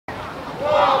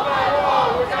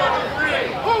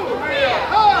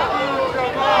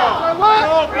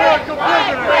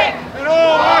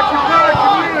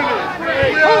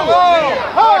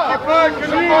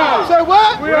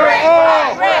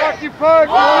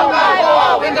Wall by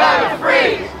wall, we're gonna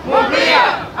free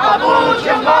Mumia, Abu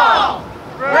Jamal.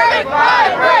 Brick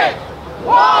by brick,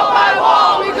 wall by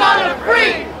wall, we're gonna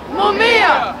free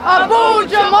Mumia, Abu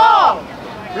Jamal.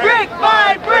 Brick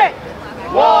by brick,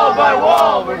 wall by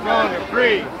wall, we're gonna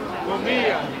free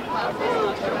Mumia,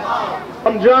 Abu Jamal.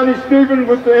 I'm Johnny Stevens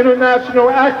with the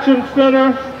International Action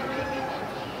Center.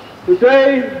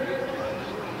 Today,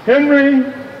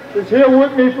 Henry is here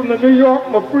with me from the New York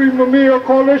Free Mumia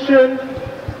Coalition,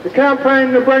 the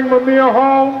campaign to bring Mumia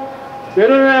home, the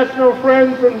international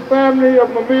friends and family of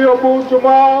Mumia Abu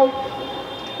Jamal,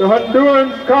 the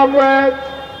Honduran comrades,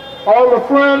 all the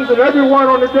friends and everyone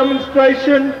on the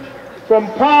demonstration, from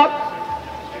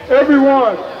Pops,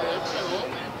 everyone.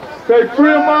 Say,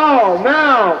 free them all,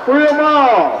 now, free them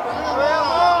all.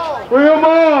 Free them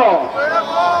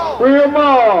all. Free them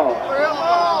all.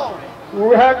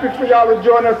 We're happy for y'all to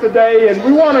join us today, and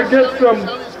we want to get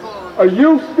a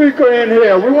youth speaker in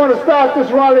here. We want to start this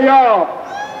rally off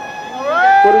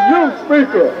with a youth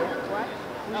speaker.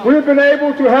 We've been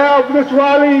able to have this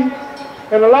rally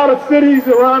in a lot of cities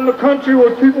around the country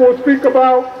where people will speak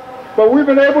about, but we've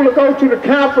been able to go to the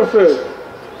campuses,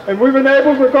 and we've been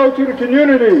able to go to the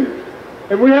communities.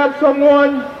 And we have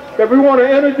someone that we want to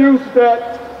introduce,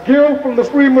 that Gil from the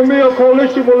Free Mumia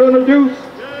Coalition will introduce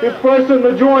this person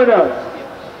to join us.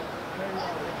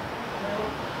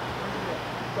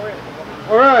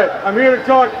 All right, I'm here to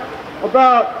talk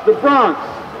about the Bronx,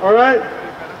 all right?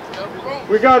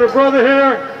 We got a brother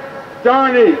here,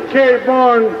 Donnie K.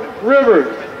 Barn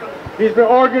Rivers. He's been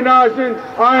organizing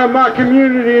I Am My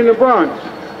Community in the Bronx,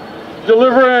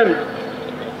 delivering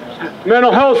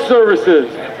mental health services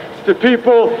to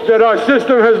people that our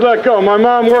system has let go. My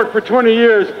mom worked for 20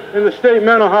 years in the state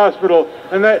mental hospital,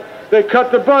 and they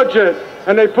cut the budget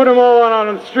and they put them all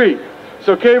on the street.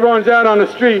 So K-Barn's out on the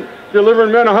street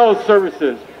delivering mental health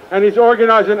services, and he's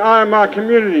organizing I Am My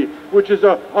Community, which is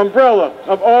an umbrella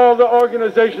of all the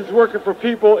organizations working for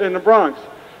people in the Bronx.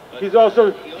 He's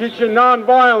also teaching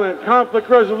nonviolent conflict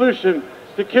resolution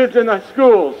to kids in the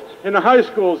schools, in the high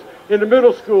schools, in the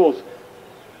middle schools,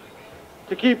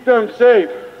 to keep them safe,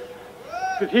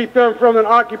 to keep them from an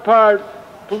occupied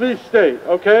police state,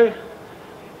 okay?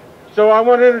 So I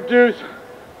want to introduce,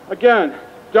 again,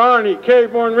 Donnie K.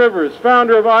 Barn Rivers,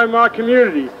 founder of I Am My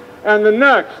Community, and the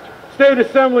next state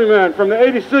assemblyman from the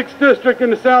 86th district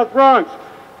in the South Bronx.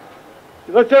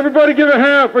 Let's everybody give a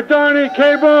hand for Donnie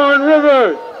K. Barn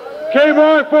Rivers. K.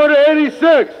 Barn for the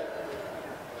 86th.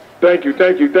 Thank you,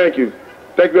 thank you, thank you.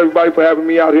 Thank you everybody for having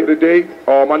me out here today.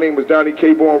 My name is Donnie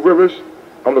K. Barn Rivers.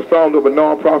 I'm the founder of a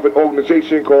non-profit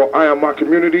organization called I Am My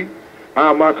Community.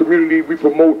 I Am My Community, we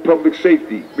promote public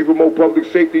safety. We promote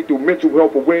public safety through mental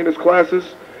health awareness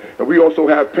classes, and we also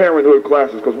have parenthood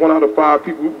classes, because 1 out of 5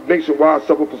 people nationwide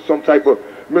suffer from some type of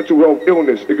mental health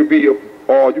illness. It could be, you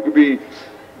could be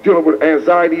dealing with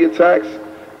anxiety attacks,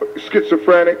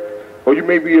 schizophrenic, or you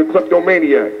may be a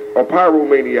kleptomaniac or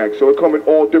pyromaniac. So it comes in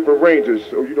all different ranges.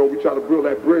 So, you know, we try to build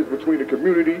that bridge between the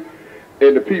community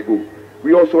and the people.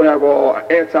 We also have an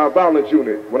anti-violence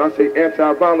unit. When I say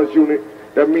anti-violence unit,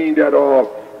 that means that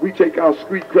we take our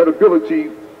street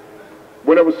credibility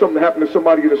whenever something happens to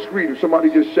somebody in the street. If somebody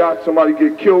gets shot, somebody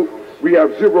gets killed, we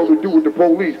have zero to do with the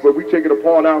police, but we take it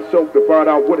upon ourselves to find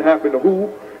out what happened to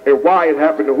who and why it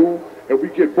happened to who, and we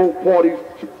get both parties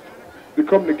to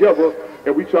come together,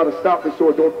 and we try to stop it so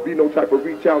it don't be no type of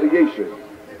retaliation.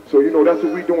 So, you know, that's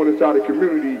what we're doing inside the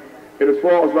community. And as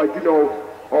far as, like, you know,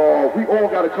 we all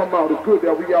got to come out. It's good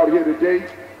that we out here today,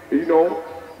 you know,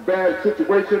 bad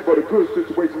situation, but a good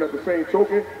situation at the same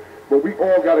token. But we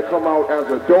all got to come out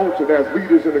as adults and as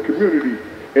leaders in the community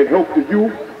and help the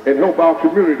youth and help our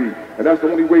community. And that's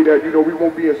the only way that, you know, we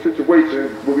won't be in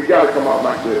situations where we got to come out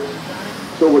like this.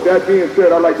 So with that being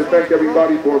said, I'd like to thank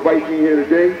everybody for inviting me here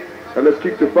today. And let's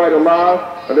keep the fight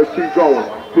alive, and let's keep going.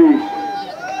 Peace.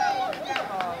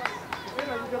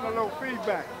 Give a little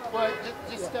feedback. But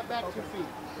just step back 2 feet.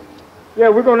 Yeah,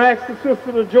 we're going to ask the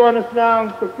sister to join us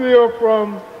now, Sophia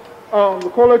from the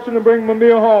Coalition to Bring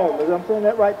Mumia Home. Is I'm saying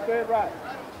that right? Say it right.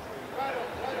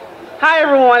 Hi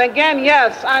everyone, again,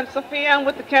 yes, I'm Sophia. I'm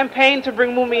with the campaign to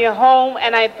bring Mumia home,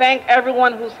 and I thank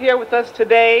everyone who's here with us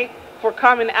today for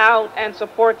coming out and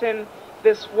supporting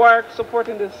this work,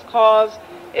 supporting this cause.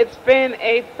 It's been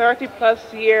a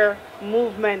 30-plus year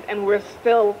movement, and we're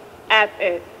still at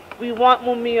it. We want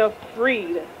Mumia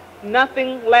freed,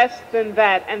 nothing less than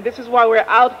that, and this is why we're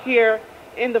out here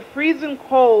in the freezing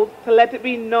cold to let it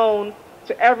be known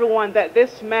to everyone that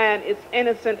this man is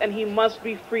innocent and he must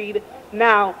be freed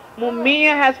now.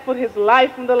 Mumia has put his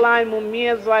life on the line.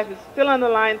 Mumia's life is still on the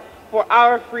line for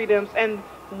our freedoms, and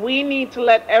we need to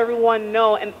let everyone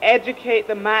know and educate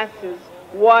the masses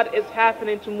what is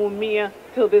happening to Mumia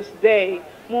till this day.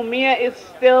 Mumia is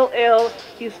still ill,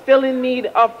 he's still in need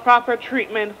of proper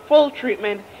treatment, full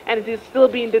treatment, and it is still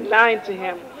being denied to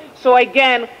him. So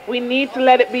again, we need to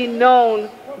let it be known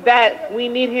that we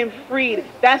need him freed.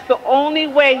 That's the only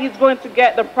way he's going to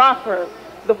get the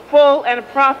full and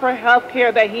proper health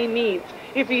care that he needs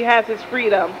if he has his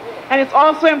freedom. And it's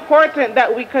also important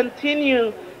that we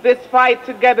continue this fight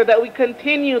together, that we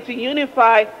continue to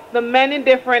unify the many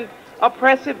different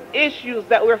oppressive issues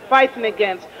that we're fighting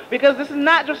against. Because this is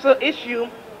not just an issue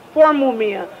for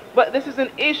Mumia, but this is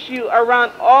an issue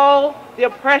around all the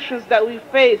oppressions that we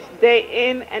face day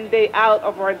in and day out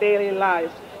of our daily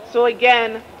lives. So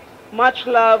again, much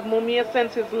love. Mumia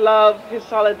sends his love, his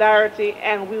solidarity,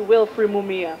 and we will free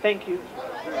Mumia. Thank you.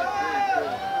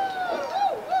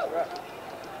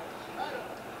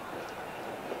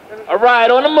 All right,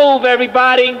 on the move,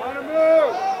 everybody.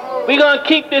 We're going to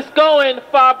keep this going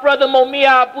for our brother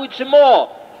Mumia Abu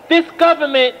Jamal. This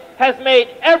government has made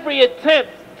every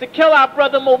attempt to kill our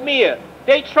brother Mumia.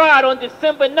 They tried on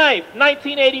December 9th,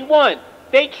 1981.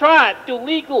 They tried through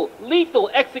lethal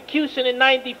execution in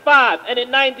 95 and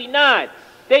in 99.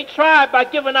 They tried by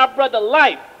giving our brother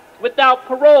life without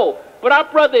parole. But our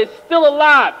brother is still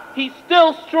alive. He's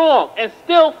still strong and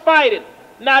still fighting.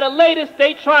 Now the latest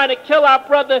they trying to kill our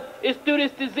brother is through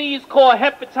this disease called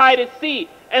hepatitis C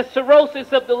and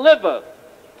cirrhosis of the liver.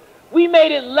 We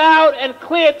made it loud and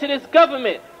clear to this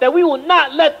government that we will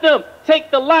not let them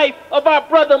take the life of our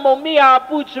brother Mumia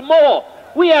Abu Jamal.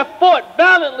 We have fought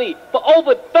valiantly for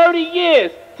over 30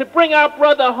 years to bring our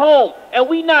brother home, and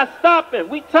we not stopping.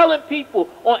 We telling people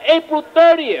on April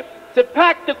 30th to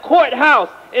pack the courthouse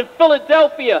in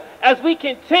Philadelphia as we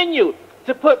continue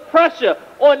to put pressure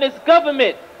on this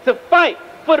government to fight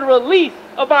for the release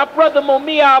of our brother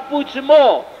Mumia Abu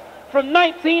Jamal. From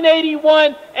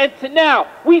 1981 and to now,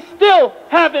 we still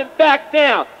haven't backed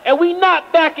down, and we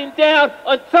not backing down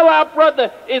until our brother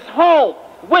is home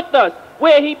with us,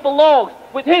 where he belongs,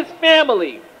 with his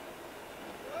family.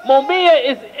 Mumia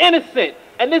is innocent,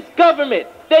 and this government,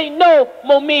 they know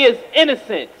Mumia is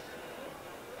innocent.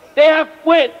 They have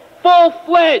went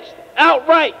full-fledged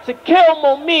outright to kill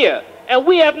Mumia, and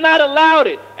we have not allowed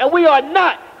it, and we are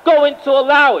not going to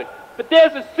allow it. But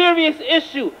there's a serious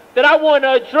issue that I want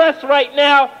to address right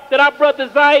now that our brother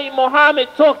Zaid Mohammed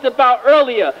talked about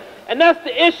earlier, and that's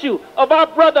the issue of our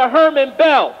brother Herman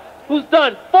Bell, who's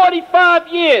done 45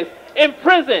 years in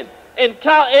prison, in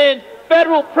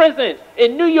federal prisons,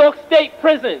 in New York State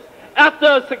prisons. After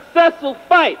a successful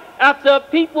fight, after a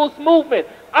people's movement,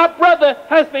 our brother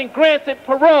has been granted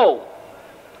parole.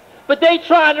 But they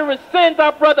trying to rescind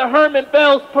our brother Herman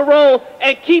Bell's parole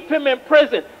and keep him in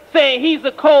prison, saying he's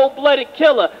a cold-blooded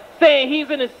killer, saying he's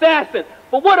an assassin.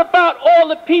 But what about all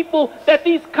the people that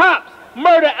these cops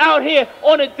murder out here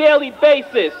on a daily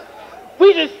basis?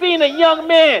 We just seen a young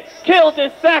man killed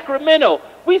in Sacramento.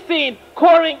 We seen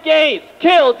Corin Gaines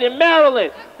killed in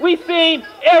Maryland. We seen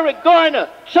Eric Garner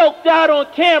choked out on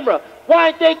camera. Why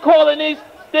aren't they calling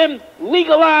them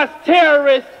legalized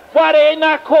terrorists? Why they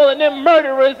not calling them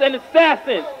murderers and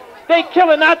assassins? They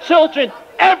killing our children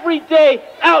every day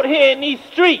out here in these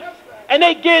streets, and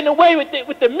they getting away with it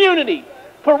with immunity.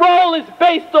 Parole is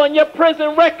based on your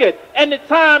prison record and the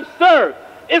time served.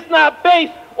 It's not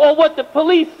based on what the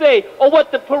police say or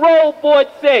what the parole board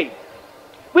say.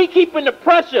 We keeping the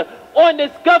pressure on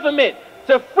this government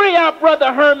to free our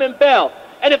brother Herman Bell.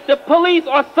 And if the police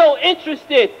are so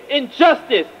interested in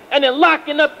justice and in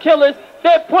locking up killers,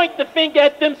 they point the finger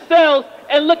at themselves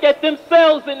and look at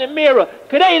themselves in the mirror.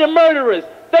 Because they the murderers.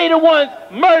 They the ones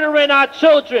murdering our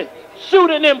children,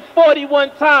 shooting them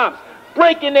 41 times,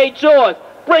 breaking their jaws,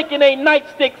 breaking their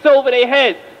nightsticks over their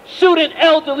heads, shooting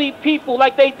elderly people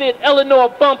like they did Eleanor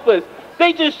Bumpers.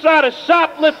 They just shot a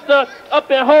shoplifter up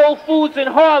in Whole Foods in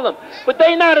Harlem, but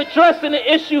they not addressing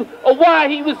the issue of why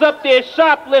he was up there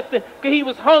shoplifting, because he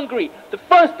was hungry. The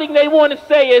first thing they want to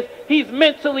say is he's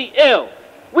mentally ill.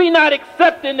 We not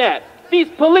accepting that. These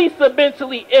police are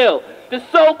mentally ill. The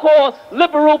so-called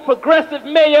liberal progressive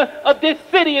mayor of this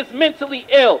city is mentally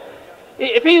ill.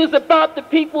 If he was about the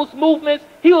people's movements,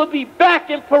 he would be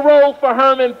backing parole for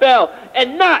Herman Bell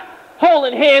and not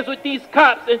holding hands with these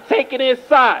cops and taking their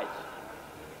sides.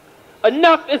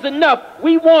 Enough is enough.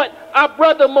 We want our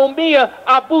brother Mumia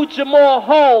Abu Jamal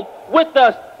home with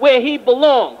us where he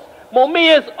belongs.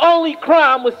 Mumia's only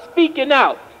crime was speaking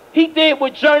out. He did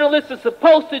what journalists are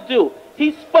supposed to do.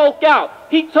 He spoke out.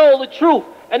 He told the truth.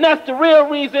 And that's the real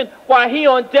reason why he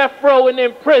on death row and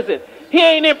in prison. He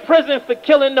ain't in prison for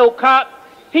killing no cop.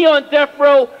 He on death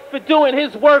row for doing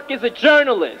his work as a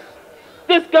journalist.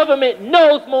 This government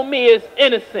knows Mumia is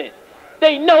innocent.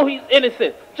 They know he's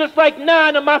innocent. Just like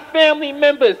 9 of my family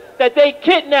members that they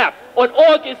kidnapped on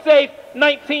August 8th,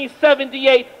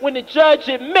 1978, when the judge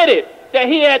admitted that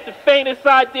he had the faintest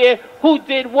idea who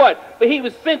did what. But he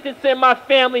was sentencing my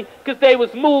family because they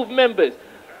was MOVE members.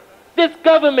 This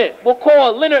government will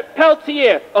call Leonard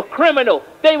Peltier a criminal.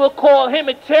 They will call him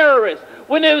a terrorist.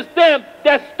 When it was them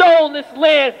that stole this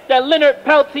land that Leonard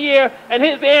Peltier and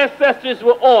his ancestors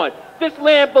were on. This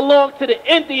land belonged to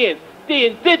the Indians, the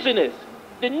indigenous.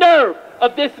 The nerve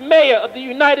of this mayor of the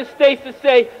United States to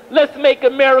say, let's make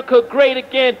America great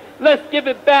again, let's give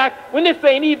it back, when this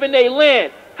ain't even a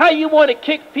land. How you want to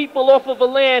kick people off of a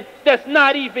land that's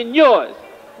not even yours?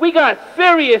 We got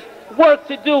serious work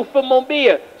to do for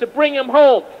Mumia, to bring him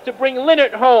home, to bring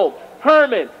Leonard home,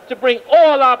 Herman, to bring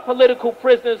all our political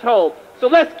prisoners home. So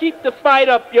let's keep the fight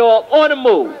up, y'all, on the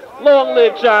move. Long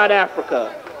live John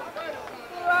Africa.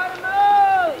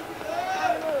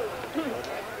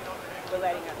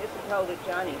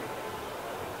 Johnny.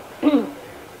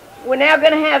 We're now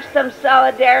going to have some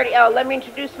solidarity. Oh, let me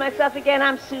introduce myself again.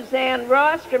 I'm Suzanne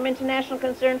Ross from International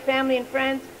Concerned Family and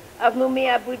Friends of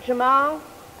Mumia Abu Jamal.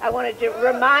 I wanted to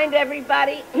remind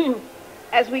everybody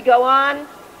as we go on,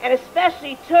 and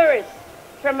especially tourists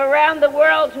from around the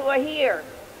world who are here.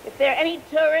 If there are any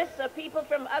tourists or people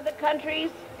from other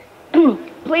countries,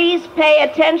 please pay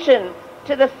attention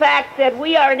to the fact that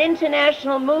we are an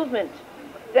international movement,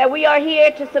 that we are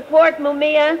here to support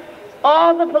Mumia,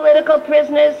 all the political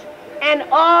prisoners, and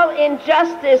all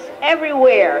injustice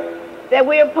everywhere, that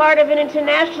we are part of an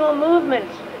international movement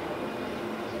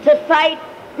to fight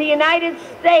the United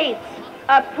States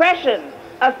oppression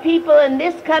of people in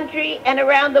this country and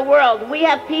around the world. We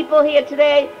have people here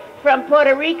today from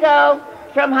Puerto Rico,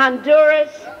 from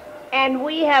Honduras, and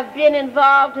we have been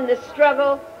involved in the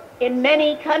struggle in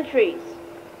many countries.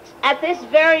 At this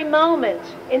very moment,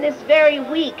 in this very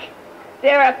week,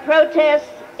 there are protests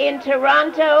in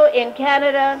Toronto, in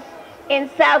Canada, in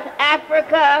South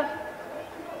Africa.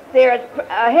 There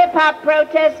are hip-hop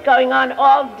protests going on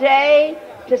all day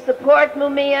to support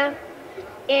Mumia.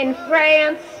 In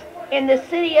France, in the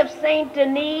city of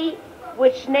Saint-Denis,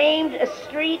 which named a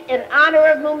street in honor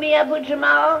of Mumia Abu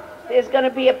Jamal, there's going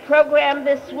to be a program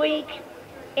this week.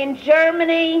 In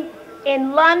Germany,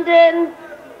 in London,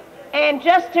 and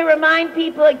just to remind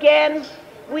people again,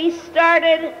 we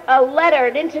started a letter,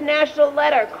 an international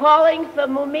letter, calling for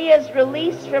Mumia's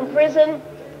release from prison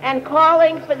and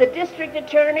calling for the district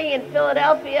attorney in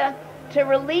Philadelphia to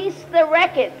release the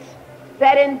records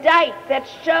that indict, that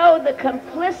show the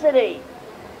complicity,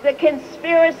 the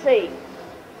conspiracy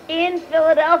in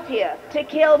Philadelphia to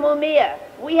kill Mumia.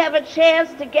 We have a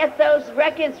chance to get those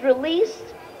records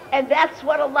released, and that's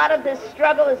what a lot of this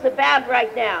struggle is about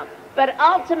right now. But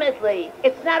ultimately,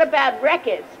 it's not about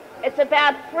records. It's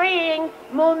about freeing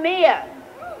Mumia.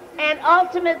 And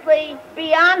ultimately,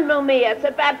 beyond Mumia, it's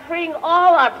about freeing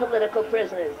all our political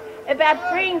prisoners, about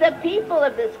freeing the people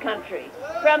of this country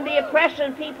from the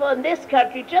oppression of people in this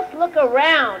country. Just look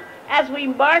around. As we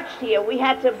marched here, we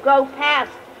had to go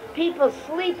past people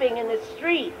sleeping in the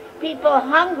street, people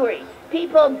hungry,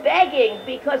 people begging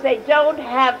because they don't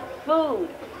have food.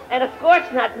 And of course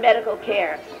not medical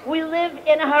care. We live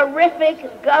in a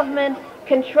horrific government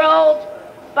controlled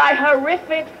by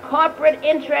horrific corporate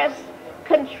interests,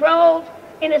 controlled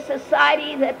in a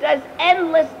society that does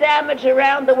endless damage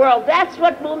around the world. That's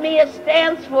what Mumia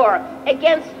stands for,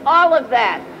 against all of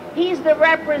that. He's the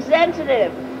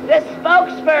representative, the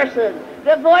spokesperson,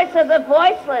 the voice of the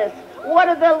voiceless, one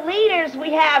of the leaders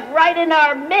we have right in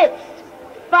our midst,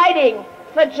 fighting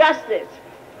for justice,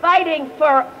 fighting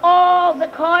for all the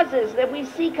causes that we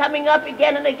see coming up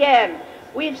again and again.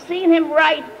 We've seen him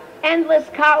write endless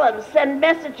columns, send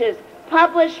messages,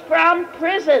 publish from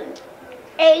prison.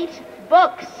 8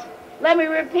 books. Let me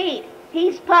repeat.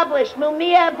 He's published,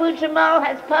 Mumia Abu Jamal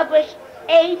has published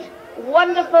 8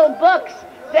 wonderful books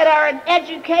that are an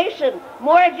education,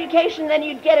 more education than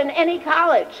you'd get in any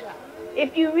college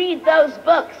if you read those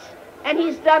books. And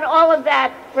he's done all of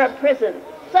that from prison.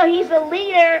 So he's a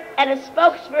leader and a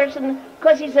spokesperson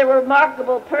because he's a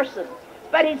remarkable person.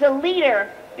 But he's a leader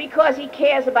because he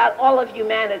cares about all of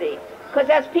humanity. Because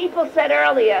as people said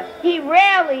earlier, he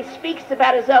rarely speaks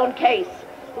about his own case,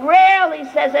 rarely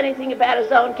says anything about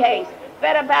his own case,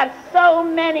 but about so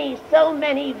many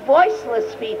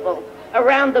voiceless people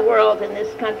around the world in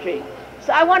this country.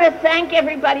 So I want to thank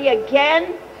everybody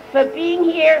again for being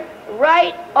here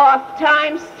right off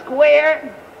Times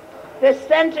Square, the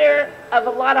center of a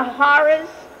lot of horrors,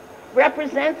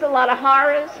 represents a lot of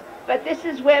horrors, but this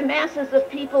is where masses of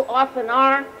people often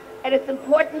are, and it's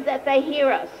important that they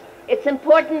hear us. It's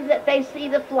important that they see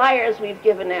the flyers we've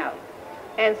given out.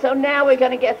 And so now we're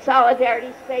going to get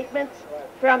solidarity statements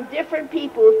from different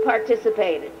people who've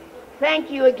participated.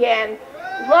 Thank you again.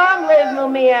 Long live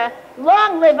Mumia.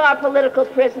 Long live our political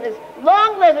prisoners.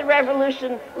 Long live the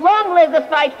revolution. Long live the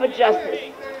fight for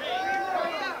justice.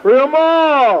 Free them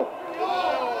all!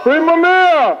 Free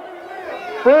Mumia!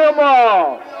 Free them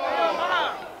all!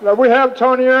 Now we have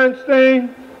Tony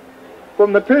Ernstine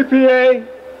from the PPA.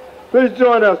 Please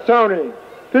join us, Tony.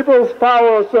 People's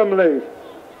Power Assembly.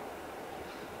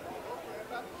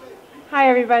 Hi,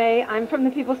 everybody. I'm from the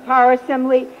People's Power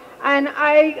Assembly, and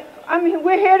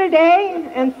we're here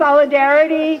today in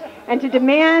solidarity and to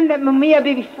demand that Mumia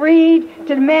be freed,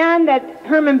 to demand that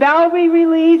Herman Bell be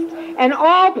released, and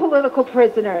all political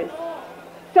prisoners.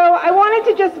 So I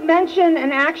wanted to just mention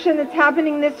an action that's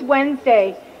happening this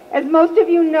Wednesday. As most of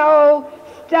you know,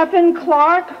 Stephen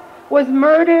Clark was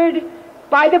murdered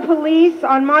by the police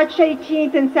on March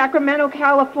 18th in Sacramento,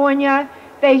 California.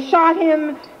 They shot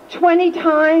him 20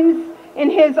 times in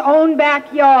his own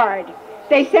backyard.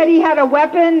 They said he had a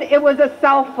weapon. It was a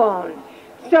cell phone.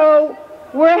 So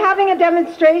we're having a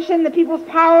demonstration, the People's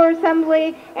Power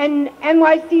Assembly and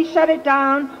NYC Shut It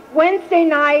Down, Wednesday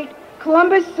night,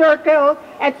 Columbus Circle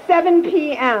at 7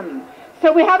 p.m.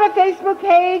 So we have a Facebook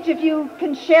page. If you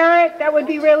can share it, that would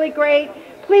be really great.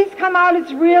 Please come out.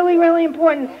 It's really, really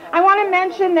important. I want to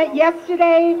mention that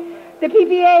yesterday the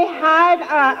PPA had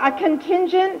a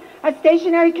contingent, a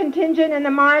stationary contingent in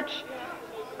the March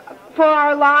for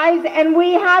Our Lives, and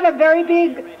we had a very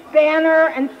big banner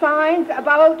and signs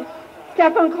about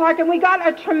Stephen Clark, and we got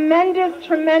a tremendous,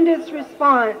 tremendous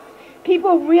response.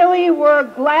 People really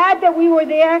were glad that we were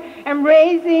there and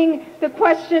raising the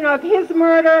question of his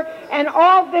murder and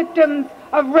all victims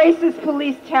of racist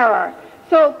police terror.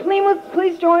 So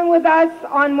please join with us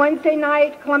on Wednesday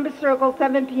night, Columbus Circle,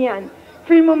 7 p.m.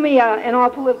 Free Mumia and all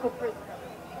political prisoners.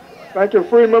 Thank you,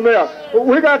 Free Mumia.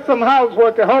 We got some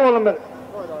housework. Hold on a minute.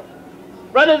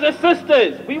 Brothers and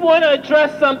sisters, we want to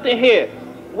address something here.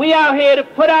 We out here to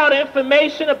put out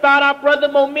information about our brother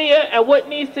Mumia and what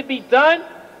needs to be done,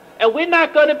 and we're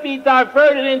not going to be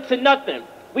diverted into nothing.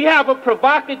 We have a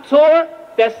provocateur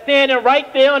that's standing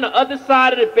right there on the other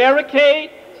side of the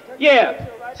barricade. Yeah,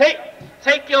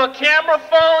 take your camera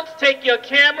phones, take your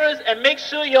cameras, and make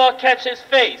sure y'all catch his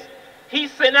face.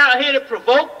 He's sent out here to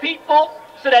provoke people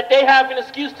so that they have an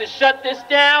excuse to shut this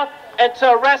down and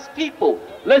to arrest people.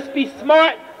 Let's be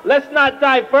smart. Let's not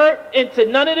divert into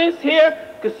none of this here,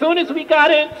 because as soon as we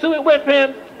got into it with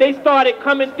him, they started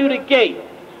coming through the gate.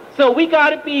 So we got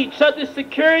to be each other's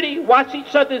security, watch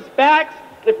each other's backs.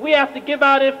 If we have to give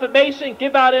out information,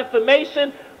 give out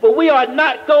information, but we are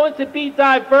not going to be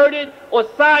diverted or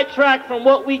sidetracked from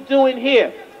what we're doing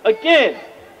here. Again,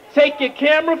 take your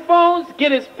camera phones,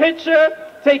 get his picture,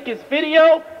 take his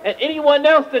video, and anyone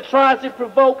else that tries to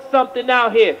provoke something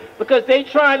out here, because they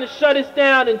trying to shut us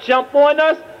down and jump on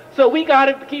us. So we got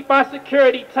to keep our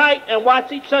security tight and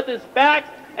watch each other's backs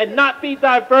and not be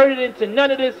diverted into none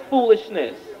of this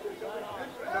foolishness.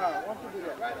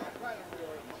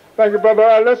 Thank you,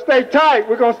 brother. Let's stay tight.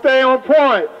 We're going to stay on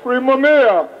point. Free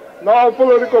Mumia and all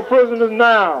political prisoners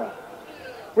now.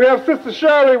 We have Sister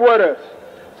Shirley with us.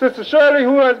 Sister Shirley,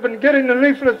 who has been getting the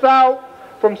leaflets out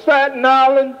from Staten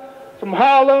Island, from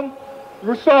Harlem.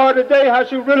 We saw her today, how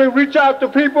she really reached out to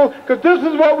people, because this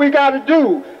is what we got to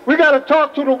do. We got to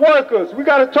talk to the workers. We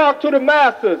got to talk to the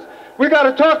masses. We got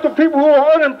to talk to people who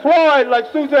are unemployed,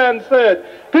 like Suzanne said.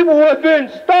 People who have been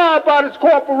starved by this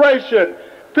corporation.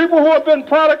 People who have been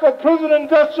product of prison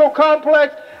industrial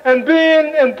complex and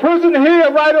being in prison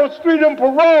here right on the street on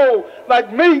parole,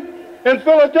 like Meek in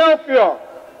Philadelphia.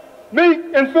 Meek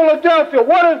in Philadelphia.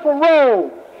 What is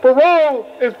parole? Parole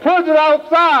is prison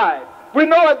outside. We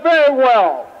know it very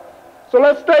well. So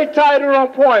let's stay tighter on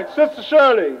point. Sister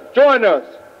Shirley, join us.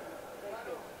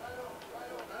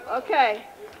 Okay.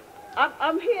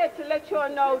 I'm here to let you all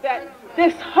know that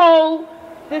this whole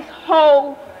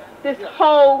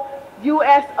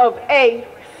U.S. of A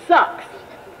sucks.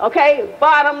 Okay?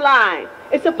 Bottom line.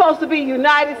 It's supposed to be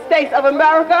United States of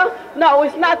America. No,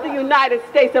 it's not the United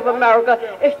States of America.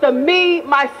 It's the me,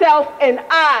 myself, and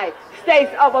I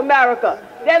States of America.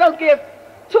 They don't give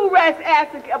two rats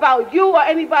asses about you or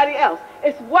anybody else.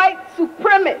 It's white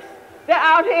supremacists. They're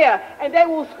out here, and they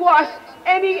will squash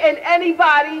any and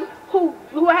anybody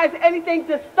who has anything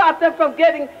to stop them from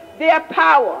getting their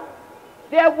power,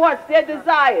 their wants, their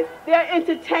desires, their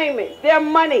entertainment, their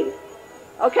money.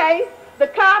 Okay? The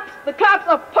cops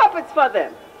are puppets for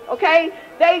them. Okay?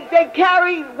 They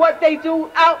carry what they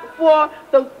do out for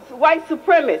the white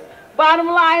supremacists. Bottom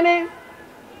line is,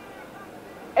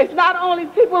 It's not only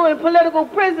people in political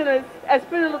prisoners, as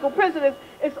political prisoners,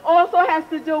 it also has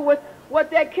to do with what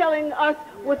they're killing us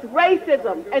with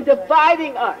racism and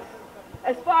dividing us.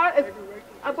 As far as,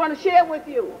 I'm going to share with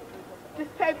you this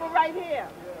paper right here.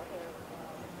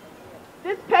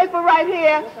 This paper right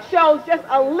here shows just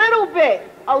a little bit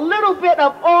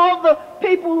of all the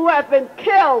people who have been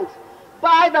killed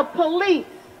by the police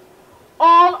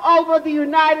all over the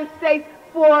United States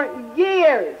for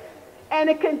years. And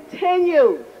it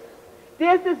continues.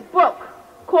 There's this book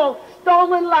called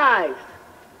Stolen Lives.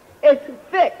 It's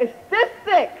thick. It's this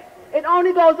thick. It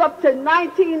only goes up to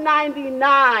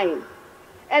 1999.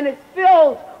 And it's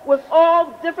filled with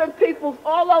all different people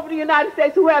all over the United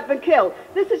States who have been killed.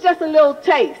 This is just a little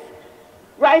taste.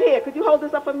 Right here. Could you hold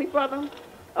this up for me, brother?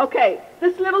 Okay.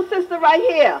 This little sister right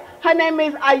here, her name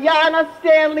is Ayanna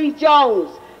Stanley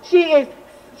Jones.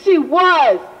 She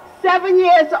was 7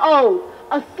 years old,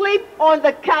 asleep on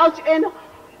the couch in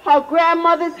her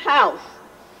grandmother's house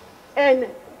in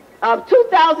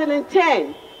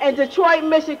 2010 in Detroit,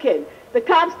 Michigan. The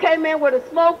cops came in with a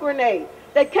smoke grenade.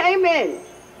 They came in.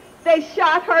 They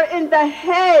shot her in the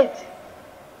head.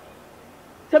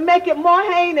 To make it more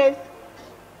heinous,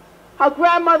 her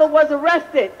grandmother was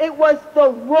arrested. It was the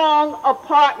wrong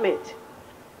apartment.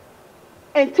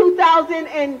 In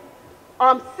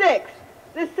 2006,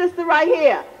 this sister right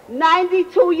here,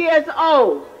 92 years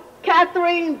old,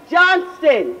 Catherine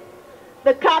Johnston.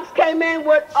 The cops came in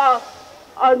with a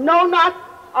no-knock,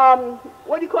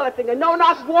 what do you call that thing? A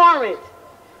no-knock warrant.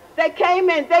 They came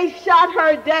in, they shot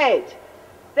her dead.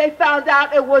 They found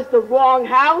out it was the wrong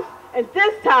house, and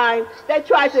this time they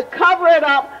tried to cover it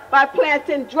up by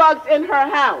planting drugs in her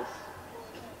house.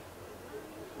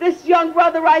 This young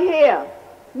brother right here,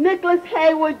 Nicholas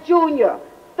Haywood Jr.,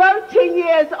 13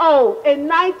 years old, in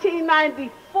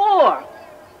 1994.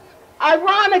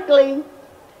 Ironically,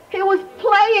 he was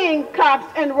playing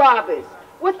cops and robbers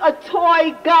with a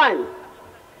toy gun.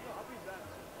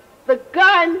 The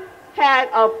gun had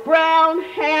a brown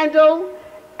handle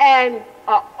and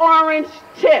an orange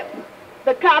tip.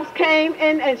 The cops came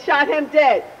in and shot him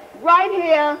dead right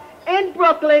here in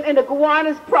Brooklyn in the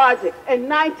Gowanus Project in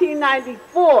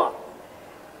 1994.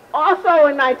 Also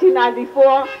in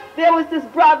 1994, there was this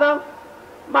brother,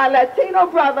 my Latino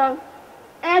brother,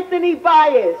 Anthony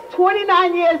Baez,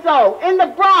 29 years old, in the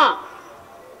Bronx.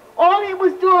 All he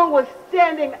was doing was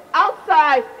standing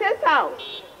outside his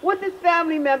house with his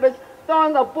family members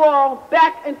throwing a ball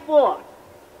back and forth.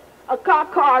 A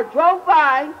cop car drove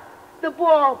by, the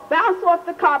ball bounced off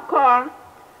the cop car,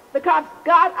 the cops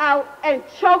got out and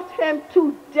choked him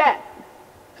to death.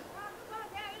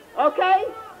 Okay?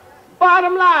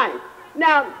 Bottom line.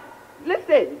 Now,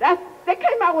 listen, they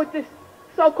came out with this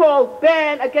so-called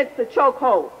ban against the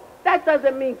chokehold. That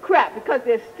doesn't mean crap because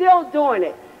they're still doing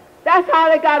it. That's how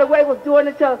they got away with doing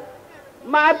it to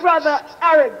my brother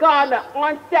Eric Garner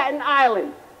on Staten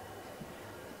Island.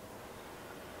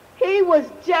 He was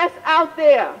just out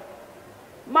there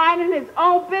minding his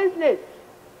own business.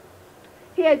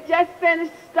 He had just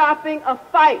finished stopping a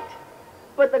fight,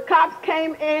 but the cops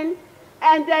came in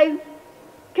and they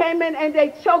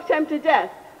choked him to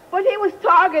death. But he was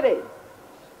targeted.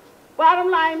 Bottom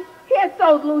line, he had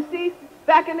sold Lucy's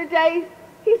back in the days.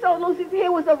 He sold Lucy's. He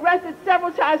was arrested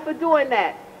several times for doing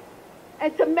that.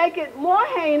 And to make it more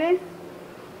heinous,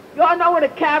 y'all know what a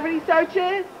cavity search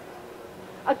is?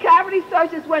 A cavity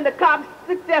search is when the cops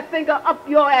stick their finger up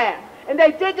your ass. And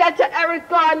they did that to Eric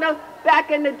Gardner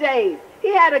back in the days.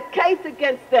 He had a case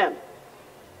against them.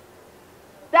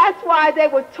 That's why they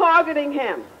were targeting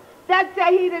him. That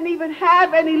day he didn't even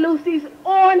have any Lucy's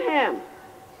on him.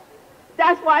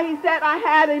 That's why he said, I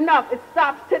had enough. It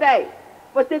stops today.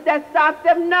 But did that stop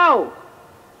them? No.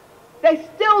 They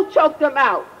still choked them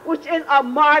out, which is a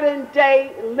modern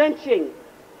day lynching.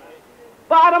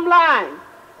 Bottom line,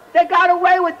 they got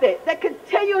away with it. They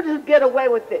continue to get away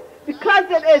with it because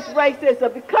it is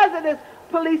racism, because it is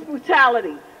police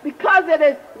brutality, because it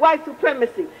is white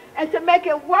supremacy. And to make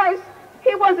it worse,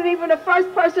 he wasn't even the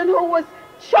first person who was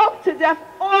choked to death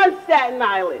on Staten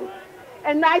Island.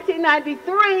 In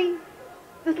 1993,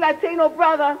 this Latino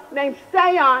brother named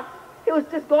Seance, he was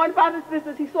just going about his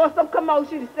business. He saw some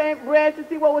commotion. He ran to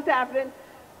see what was happening.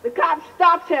 The cops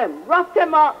stopped him, roughed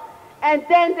him up, and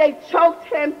then they choked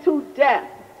him to death.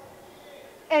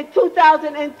 In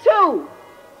 2002,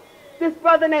 this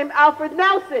brother named Alfred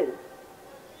Nelson,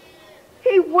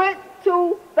 he went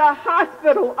to the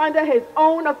hospital under his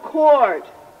own accord.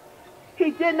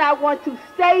 He did not want to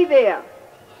stay there.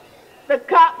 The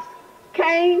cops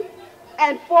came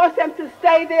and forced him to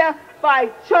stay there by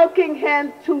choking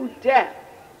him to death.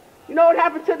 You know what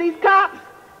happened to these cops?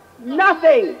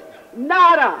 Nothing.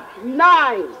 Nada.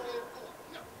 9.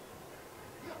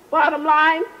 Bottom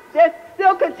line, they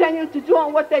still continue to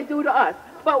doing what they do to us.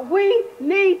 But we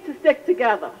need to stick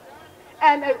together.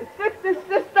 And fix this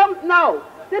system? No.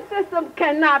 This system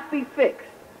cannot be fixed.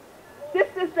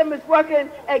 This system is working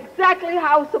exactly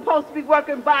how it's supposed to be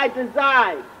working by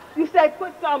design. You say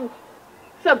put some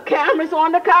cameras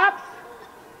on the cops?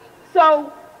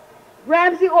 So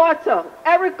Ramsey Orta,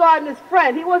 Eric Gardner's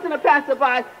friend, he wasn't a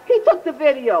passerby, he took the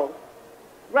video,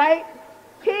 right?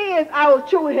 He is our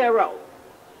true hero.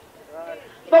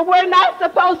 But we're not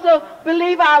supposed to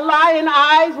believe our lying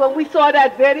eyes when we saw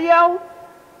that video?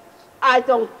 I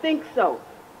don't think so.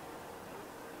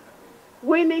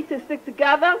 We need to stick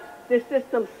together. This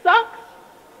system sucks.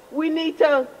 We need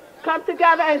to come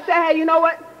together and say, hey, you know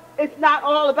what? It's not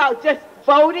all about just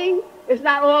voting. It's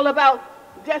not all about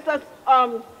just us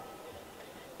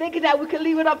thinking that we can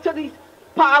leave it up to these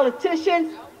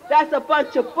politicians. That's a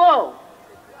bunch of bull.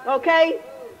 Okay?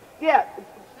 Yeah.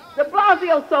 De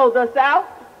Blasio sold us out.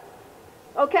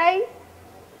 Okay?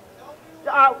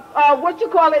 On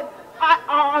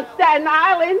Staten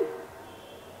Island,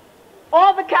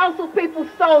 all the council people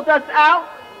sold us out.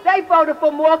 They voted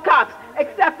for more cops,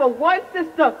 except for one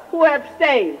sister who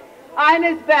abstained,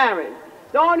 Ines Barron,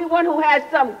 the only one who had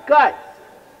some guts.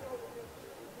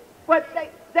 But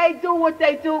they do what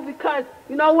they do because,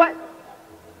 you know what?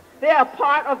 They're a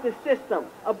part of the system,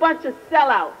 a bunch of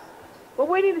sellouts. But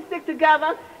we need to stick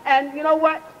together, and you know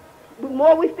what? The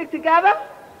more we stick together,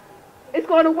 it's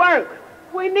going to work.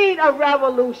 We need a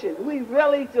revolution. We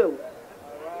really do.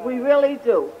 We really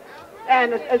do.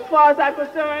 And as far as I'm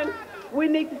concerned, we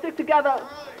need to stick together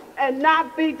and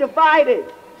not be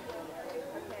divided.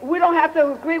 We don't have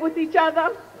to agree with each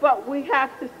other, but we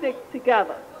have to stick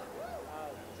together.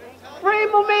 Free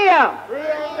Mumia!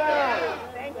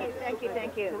 Thank you, thank you,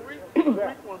 thank you.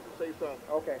 Rick wants to say something.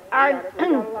 Okay.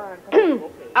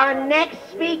 Our next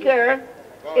speaker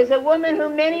is a woman who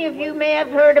many of you may have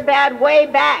heard about way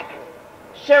back,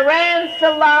 Sharan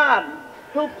Salam,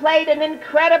 who played an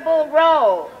incredible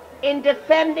role in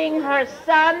defending her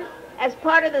son as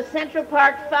part of the Central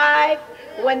Park Five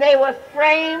when they were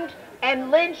framed and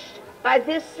lynched by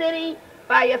this city,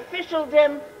 by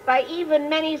officialdom, by even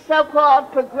many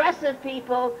so-called progressive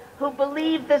people who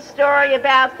believed the story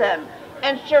about them.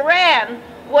 And Sharan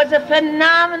was a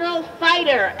phenomenal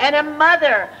fighter and a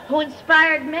mother who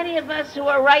inspired many of us who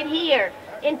are right here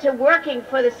into working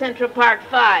for the Central Park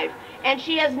Five. And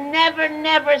she has never,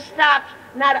 never stopped,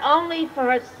 not only for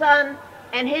her son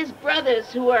and his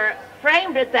brothers who were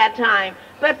framed at that time,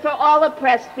 but for all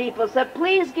oppressed people. So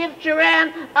please give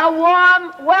Sharan a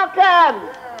warm welcome.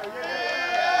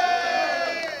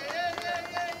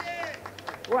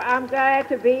 Well, I'm glad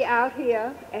to be out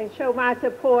here and show my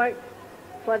support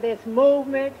for this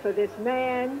movement, for this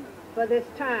man, for this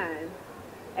time.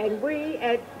 And we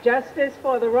at Justice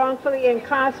for the Wrongfully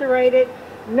Incarcerated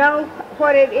know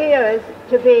what it is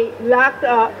to be locked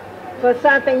up for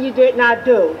something you did not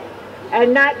do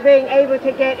and not being able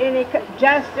to get any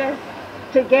justice,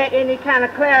 to get any kind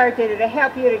of clarity to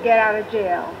help you to get out of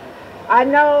jail. I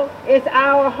know it's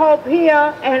our hope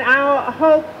here and our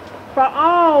hope for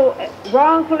all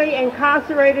wrongfully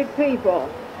incarcerated people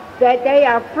that they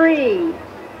are free.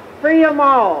 Free them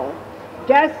all.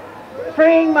 Just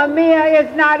freeing Mumia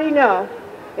is not enough.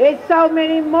 It's so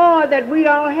many more that we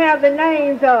don't have the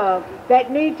names of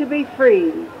that need to be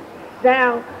freed.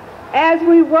 Now, as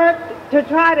we work to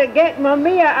try to get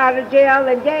Mumia out of jail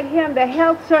and get him the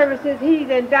health services he's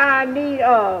in dire need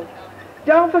of,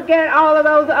 don't forget all of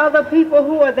those other people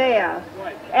who are there.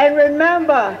 And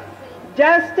remember,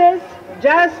 justice,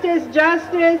 justice,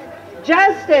 justice,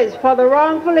 justice for the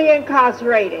wrongfully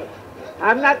incarcerated.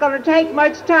 I'm not going to take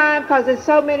much time because there's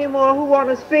so many more who want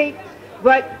to speak,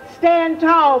 but stand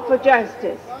tall for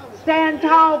justice. Stand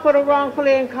tall for the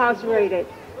wrongfully incarcerated.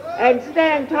 And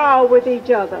stand tall with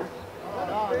each other.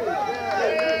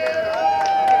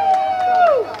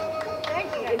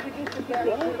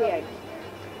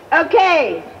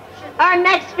 Okay, our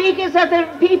next speakers of the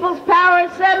People's Power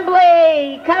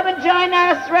Assembly. Come and join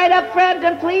us right up front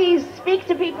and please speak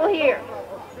to people here.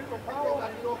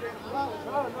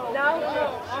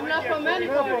 No, I'm not from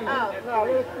anywhere.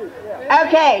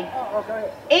 Okay.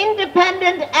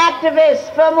 Independent activists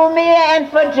for Mumia and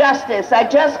for justice. I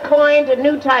just coined a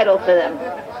new title for them.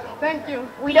 Thank you.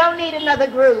 We don't need another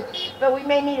group, but we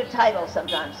may need a title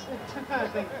sometimes.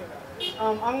 Thank you.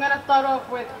 I'm going to start off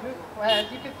with, as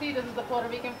you can see, this is the Puerto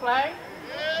Rican flag.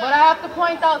 But I have to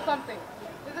point out something.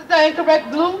 This is the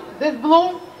incorrect blue. This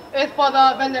blue is for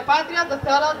the Vende Patria, the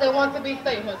sellout. They want to be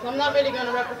statehood. So I'm not really going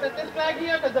to represent this flag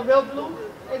here because the real blue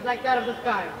is like that of the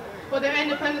sky. for the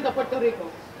independence of Puerto Rico.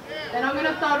 And I'm going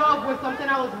to start off with something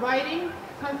I was writing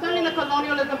concerning the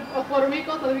colonialism of Puerto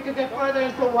Rico so that we could get further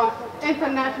into what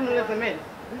internationalism is.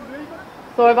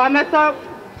 So if I mess up,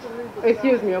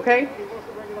 excuse me, okay?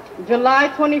 July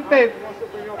 25th,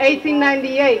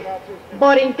 1898,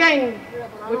 Borinquen,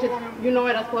 which is, you know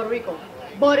it as Puerto Rico,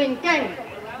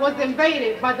 Borinquen was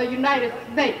invaded by the United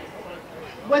States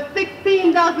with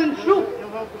 16,000 troops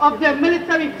of their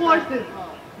military forces.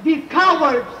 These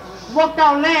cowards walked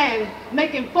our land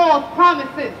making false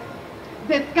promises,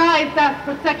 disguised as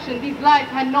protection. These lies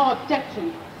had no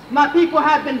objection. My people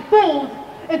have been fooled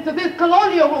into this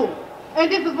colonial rule,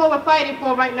 and this is what we're fighting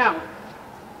for right now.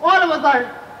 All of us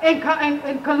are in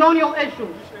colonial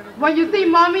issues. When you see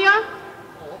Mumia,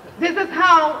 this is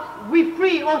how we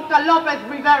free Oscar Lopez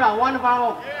Rivera, one of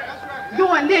our own,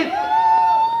 doing this.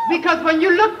 Because when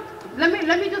you look, let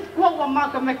me just quote what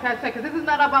Malcolm X had said, because this is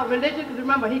not about religion, because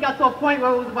remember, he got to a point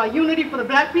where it was about unity for the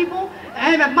black people,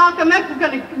 and him and Malcolm X was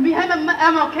going to, him and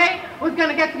MLK was going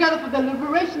to get together for the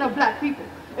liberation of black people.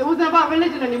 It wasn't about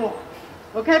religion anymore.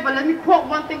 Okay, but let me quote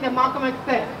one thing that Malcolm X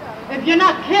said. If you're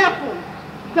not careful,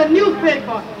 the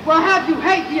newspaper will have you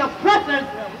hate the oppressors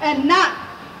and not,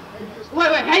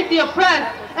 hate the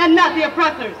oppressed and not the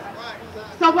oppressors.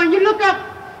 So when you look up,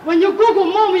 when you Google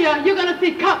Mumia, you're going to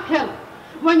see cop killer.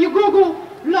 When you Google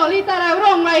Lolita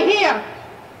Lebron right here,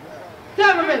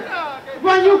 terrorist.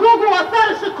 When you Google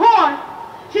Asada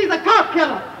Shakur, she's a cop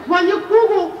killer. When you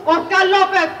Google Oscar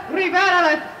Lopez Rivera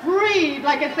that's freed,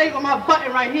 like it says on my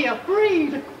button right here,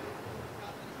 freed,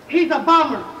 he's a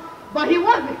bomber. But he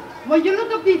wasn't. When you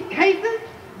look up these cases,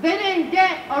 they didn't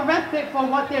get arrested for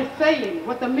what they're saying,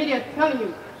 what the media is telling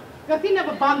you. Because he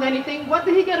never bombed anything. What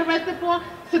did he get arrested for?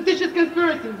 Seditious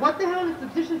conspiracy. What the hell is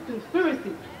seditious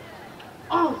conspiracy?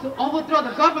 Oh, to overthrow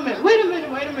the government. Wait a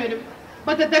minute.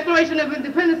 But the Declaration of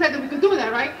Independence said that we could do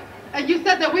that, right? And you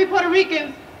said that we Puerto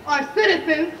Ricans are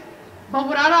citizens, but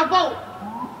without our vote.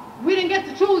 We didn't get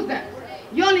to choose that.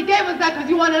 You only gave us that because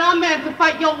you wanted our men to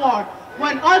fight your war.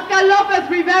 When Oscar Lopez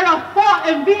Rivera fought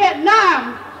in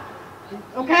Vietnam,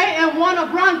 okay, and won a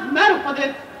bronze medal for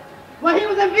this, when he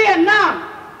was in Vietnam,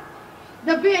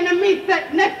 the Vietnamese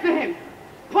sat next to him,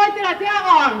 pointed at their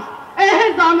arms, and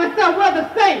his arm and said, we're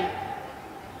the same.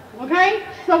 Okay?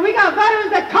 So we got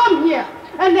veterans that come here,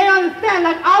 and they understand,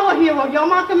 like our hero, Yo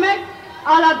Malcolm X,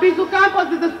 Albizu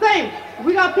Campos is the same.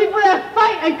 We got people that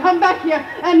fight and come back here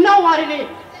and know what it is.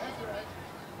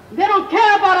 They don't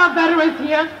care about our veterans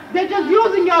here. They're just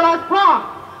using y'all as pawns.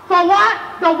 For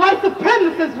what? The white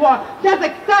supremacist war. That's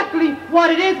exactly what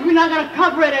it is. We're not going to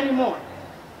cover it anymore.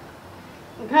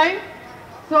 Okay?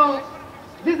 So,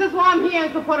 this is why I'm here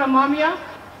in support of Mumia,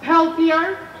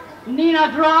 Peltier,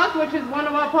 Nina Droz, which is one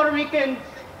of our Puerto Rican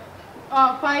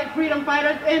freedom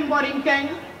fighters in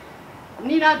Borinquen,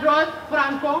 Nina Droz,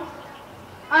 Franco,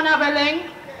 Ana Belén,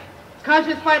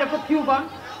 conscious fighter for Cuba.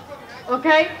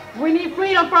 Okay? We need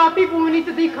freedom for our people. We need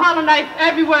to decolonize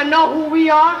everywhere, know who we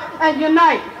are, and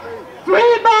unite.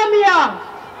 Free Mumia!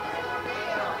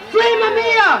 Free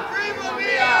Mumia! Free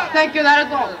Mumia! Thank you, that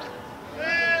is all.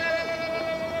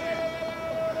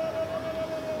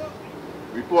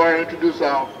 Before I introduce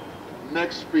our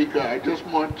next speaker, I just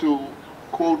want to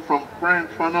quote from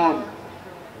Frantz Fanon.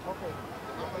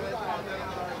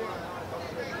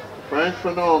 Frantz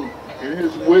Fanon, in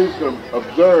his wisdom,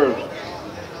 observed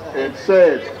and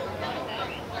said,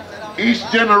 each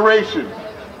generation,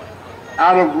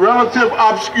 out of relative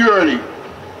obscurity,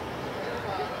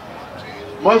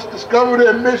 must discover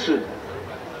their mission,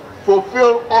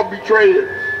 fulfill or betray it.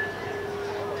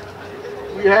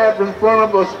 We have in front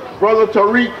of us Brother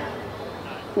Tariq,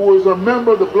 who is a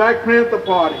member of the Black Panther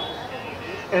Party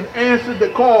and answered the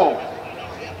call.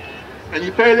 And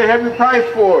he paid a heavy price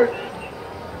for it.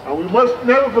 And we must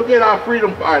never forget our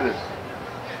freedom fighters,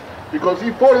 because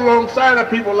he fought alongside of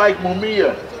people like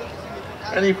Mumia,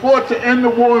 and he fought to end the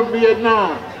war in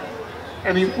Vietnam,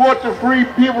 and he fought to free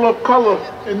people of color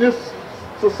in this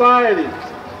society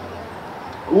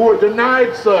who are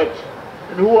denied such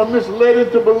and who are misled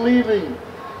into believing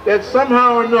that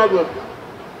somehow or another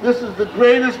this is the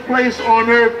greatest place on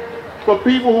earth for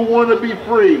people who want to be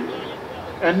free,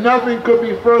 and nothing could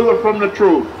be further from the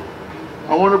truth.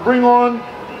 I want to bring on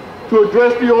to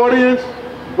address the audience,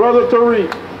 Brother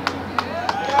Tariq.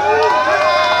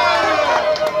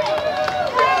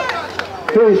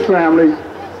 Peace, family.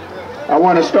 I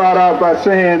want to start off by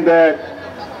saying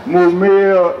that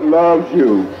Mumia loves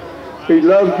you. He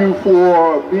loves you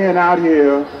for being out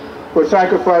here, for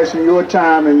sacrificing your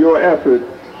time and your effort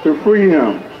to free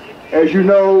him. As you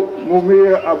know,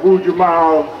 Mumia Abu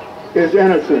Jamal is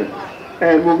innocent,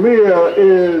 and Mumia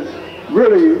is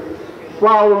really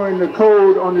following the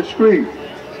code on the street.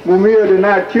 Mumia did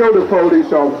not kill the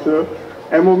police officer,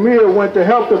 and Mumia went to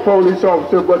help the police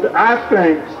officer, but I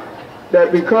think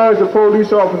that because the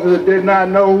police officer did not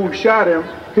know who shot him,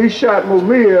 he shot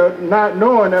Mumia not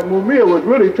knowing that Mumia was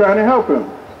really trying to help him.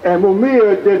 And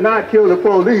Mumia did not kill the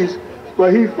police,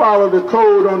 but he followed the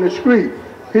code on the street.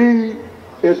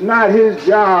 It's not his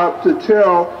job to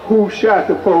tell who shot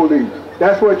the police.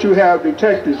 That's what you have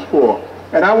detectives for.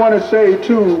 And I want to say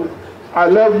too, I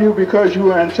love you because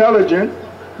you are intelligent.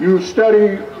 You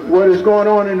study what is going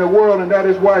on in the world, and that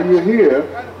is why you're here.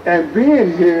 And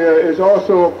being here is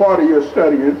also a part of your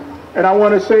studying. And I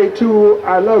want to say too,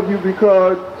 I love you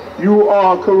because you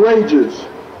are courageous.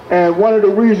 And one of the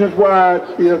reasons why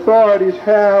the authorities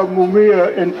have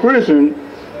Mumia in prison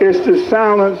is to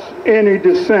silence any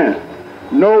dissent.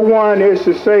 No one is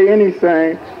to say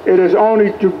anything. It is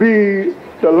only to be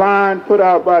the line put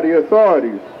out by the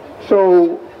authorities.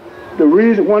 So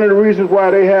one of the reasons why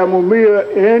they have Mumia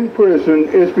in prison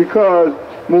is because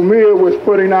Mumia was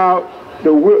putting out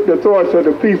the thoughts of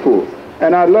the people.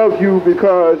 And I love you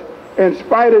because in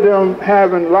spite of them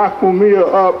having locked Mumia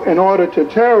up in order to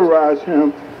terrorize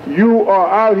him, you are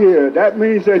out here. That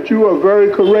means that you are very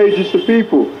courageous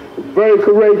people. Very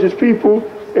courageous people.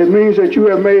 It means that you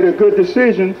have made a good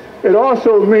decision. It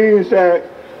also means that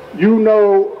you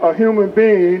know a human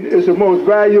being is the most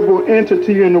valuable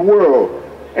entity in the world.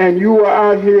 And you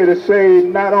are out here to say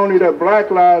not only that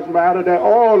Black lives matter, that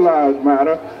all lives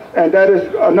matter. And that is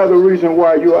another reason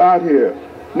why you're out here.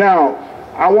 Now,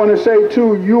 I want to say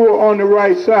too, you are on the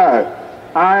right side.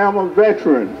 I am a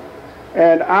veteran.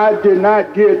 And I did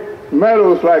not get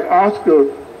medals like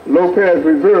Oscar Lopez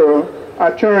Rivera.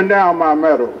 I turned down my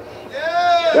medals.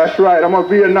 Yeah. That's right, I'm a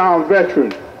Vietnam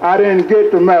veteran. I didn't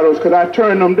get the medals because I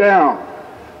turned them down.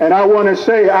 And I want to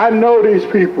say, I know these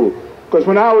people. Because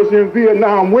when I was in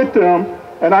Vietnam with them,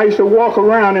 and I used to walk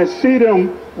around and see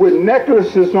them with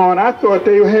necklaces on, I thought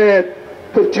they had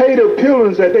potato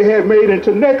peelings that they had made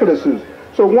into necklaces.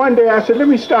 So one day I said, let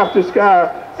me stop this guy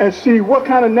and see what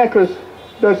kind of necklace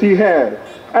does he have.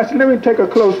 I said, let me take a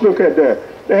close look at that.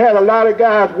 They had a lot of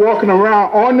guys walking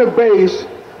around on the base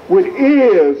with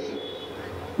ears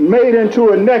made into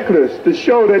a necklace to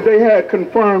show that they had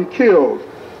confirmed kills.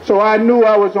 So I knew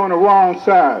I was on the wrong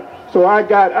side. So I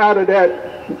got out of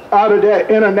that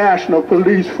international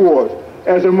police force.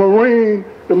 As a Marine,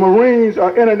 the Marines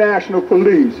are international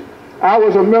police. I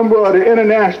was a member of the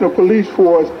international police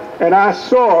force, and I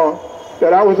saw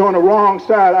that I was on the wrong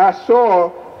side. I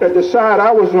saw that the side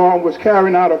I was on was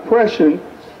carrying out oppression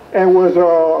and was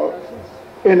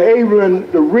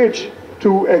enabling the rich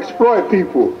to exploit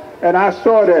people. And I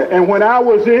saw that. And when I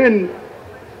was in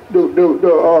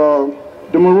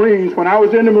the Marines,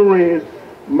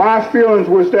 my feelings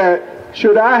was that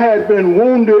should I have been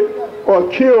wounded or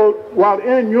killed while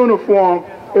in uniform,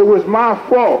 it was my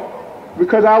fault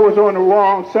because I was on the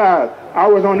wrong side. I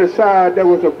was on the side that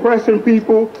was oppressing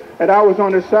people, and I was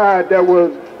on the side that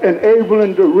was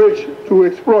enabling the rich to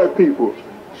exploit people.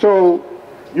 So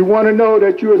you want to know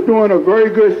that you are doing a very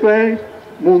good thing.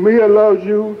 Mumia loves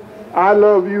you, I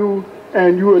love you,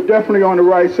 and you are definitely on the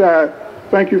right side.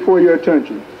 Thank you for your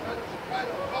attention.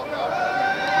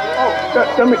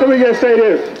 Let me just say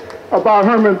this about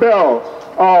Herman Bell.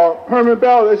 Herman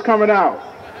Bell is coming out.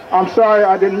 I'm sorry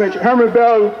I didn't mention. Herman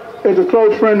Bell is a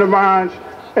close friend of mine,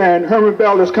 and Herman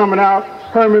Bell is coming out.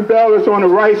 Herman Bell is on the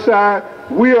right side.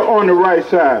 We are on the right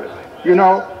side, you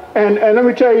know. And let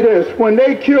me tell you this: when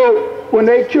they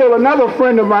killed another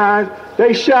friend of mine,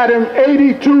 they shot him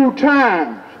 82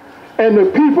 times, and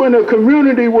the people in the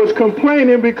community was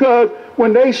complaining because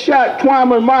when they shot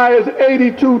Twyman Myers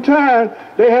 82 times,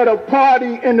 they had a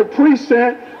party in the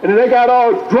precinct, and they got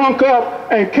all drunk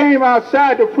up and came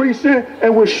outside the precinct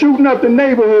and was shooting up the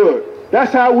neighborhood.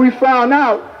 That's how we found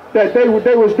out that they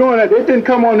was doing that. It didn't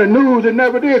come on the news. It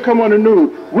never did come on the news.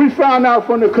 We found out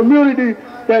from the community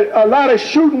that a lot of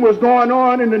shooting was going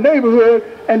on in the neighborhood,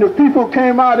 and the people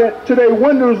came out to their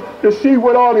windows to see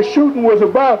what all the shooting was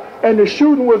about. And the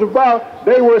shooting was about,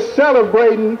 they were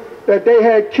celebrating that they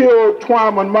had killed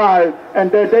Twyman Myers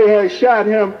and that they had shot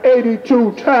him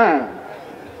 82 times.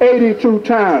 82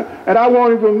 times. And I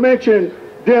won't even mention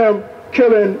them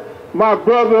killing my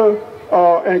brother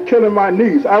and killing my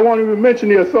niece. I won't even mention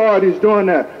the authorities doing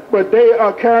that. But they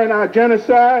are carrying out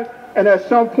genocide, and at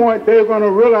some point they're going to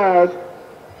realize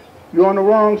you're on the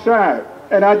wrong side.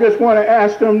 And I just want to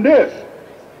ask them this.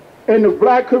 In the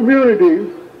black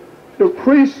community, the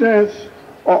precincts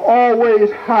are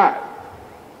always hot.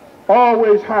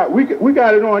 Always hot. We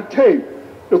got it on tape.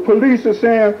 The police are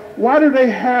saying, why do they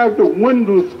have the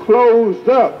windows closed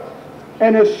up?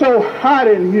 And it's so hot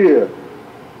in here.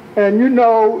 and you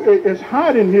know it's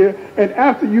hot in here, and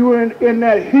after you're in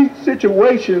that heat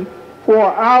situation for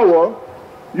an hour,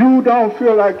 you don't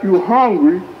feel like you're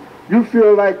hungry, you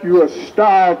feel like you're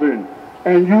starving,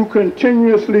 and you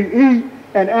continuously eat,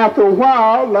 and after a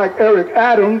while, like Eric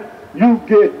Adams, you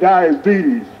get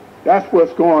diabetes. That's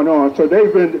what's going on. So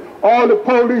they've been, all the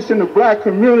police in the black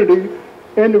community,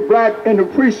 in the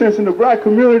precincts in the black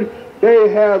community, they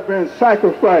have been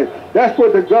sacrificed. That's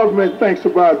what the government thinks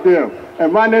about them.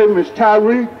 And my name is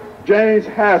Tyree James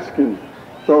Haskins.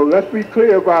 So let's be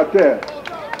clear about that.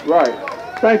 Right.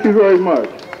 Thank you very much.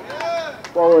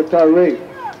 Forward, Tyree.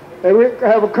 Hey, we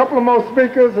have a couple of more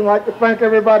speakers, and I'd like to thank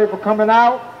everybody for coming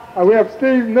out. We have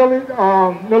Steve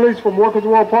Nillies from Workers'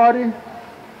 World Party.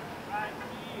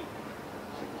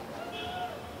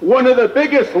 One of the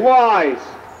biggest lies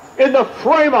in the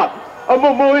frame-up of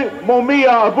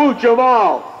Mumia Abu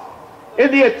Jamal,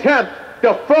 in the attempt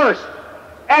to first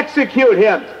execute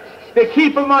him, to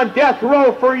keep him on death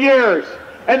row for years,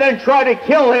 and then try to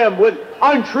kill him with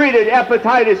untreated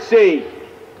hepatitis C,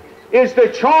 is the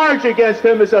charge against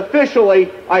him is officially,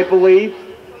 I believe,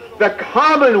 the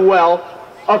Commonwealth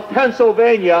of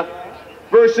Pennsylvania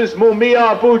versus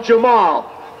Mumia Abu Jamal.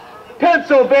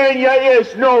 Pennsylvania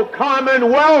is no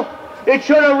commonwealth. It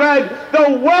should have read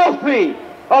the wealthy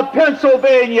of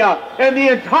Pennsylvania and the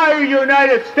entire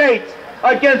United States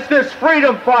against this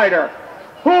freedom fighter.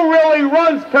 Who really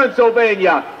runs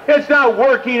Pennsylvania? It's not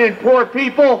working and poor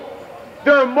people.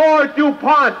 There are more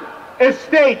DuPont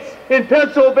estates in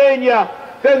Pennsylvania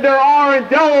than there are in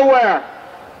Delaware.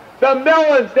 The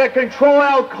Mellons that control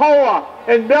Alcoa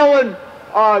and Mellon,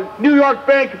 New York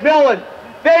Bank Mellon,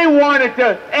 they wanted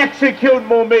to execute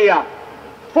Mumia.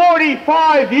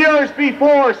 45 years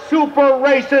before super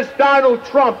racist Donald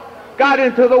Trump got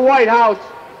into the White House,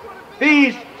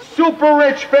 these super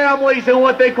rich families in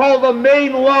what they call the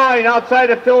main line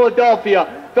outside of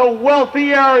Philadelphia, the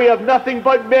wealthy area of nothing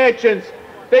but mansions,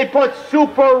 they put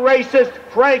super racist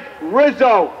Frank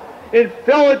Rizzo in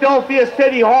Philadelphia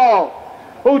City Hall,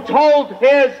 who told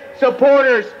his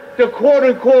supporters to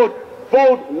quote-unquote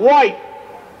vote white.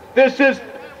 This is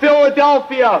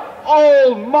Philadelphia,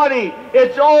 old money.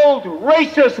 It's old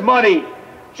racist money.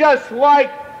 Just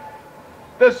like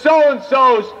the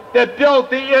so-and-sos that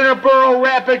built the Interborough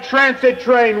Rapid Transit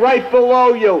train right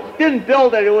below you. Didn't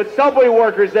build it. It was subway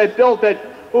workers that built it.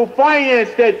 Who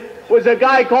financed it was a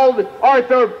guy called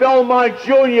Arthur Belmont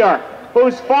Jr.,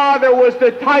 whose father was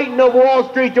the Titan of Wall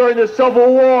Street during the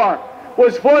Civil War,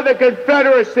 was for the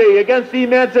Confederacy against the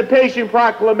Emancipation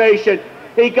Proclamation.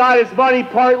 He got his money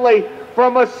partly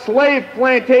from a slave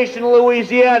plantation in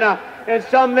Louisiana, and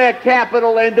some of that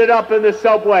capital ended up in the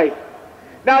subway.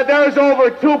 Now there's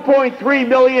over 2.3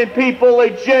 million people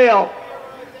in jail.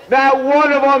 Not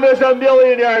one of them is a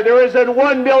millionaire. There isn't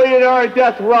one millionaire on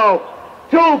death row.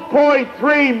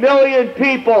 2.3 million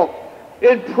people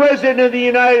in prison in the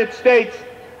United States.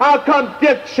 How come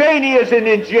Dick Cheney isn't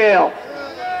in jail?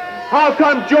 How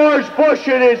come George Bush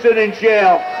isn't in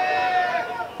jail?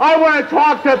 I want to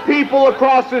talk to people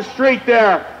across the street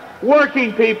there,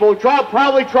 working people,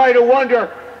 probably try to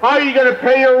wonder, how are you going to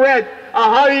pay your rent?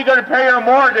 How are you going to pay your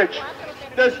mortgage?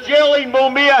 Does jailing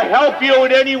Mumia help you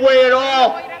in any way at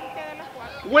all?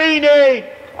 We need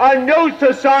a new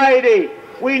society.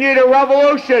 We need a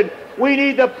revolution. We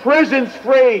need the prisons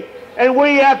free. And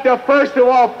we have to, first of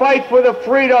all, fight for the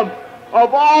freedom of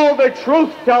all the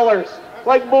truth tellers,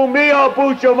 like Mumia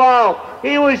Abu Jamal.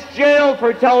 He was jailed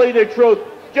for telling the truth,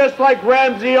 just like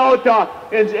Ramsey Ota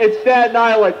in Staten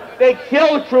Island. They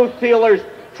killed truth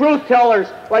tellers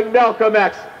like Malcolm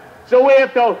X. So we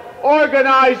have to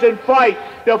organize and fight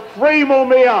to free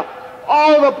Mumia,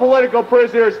 all the political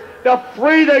prisoners, to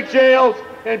free the jails,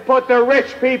 and put the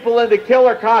rich people and the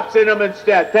killer cops in them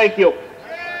instead. Thank you.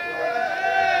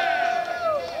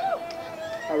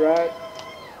 All right.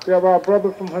 We have our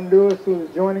brother from Honduras who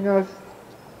is joining us.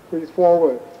 Please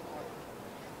forward.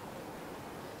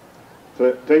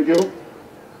 So, thank you.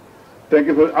 Thank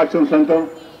you for Action Center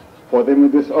for giving me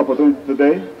this opportunity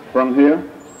today from here.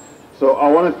 So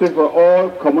I want to speak for all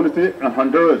community in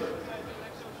Honduras.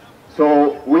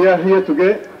 So we are here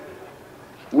together.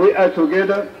 We are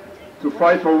together to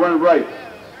fight for one right.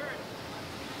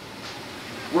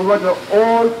 We want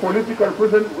all political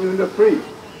prisoners within the free.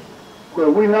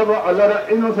 Because we have a lot of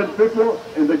innocent people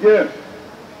in the jail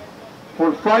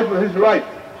for fight for his right.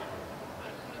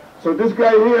 So this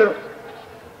guy here,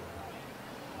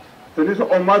 Felicio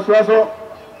Omar Suazo,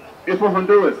 is from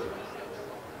Honduras.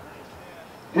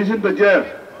 He's in the jail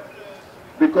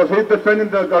because he's defending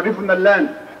the Garifuna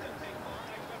land.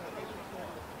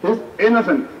 He's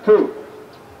innocent too.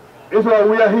 That's why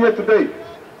we are here today.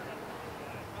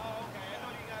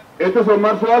 Este es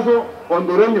Omar Suazo,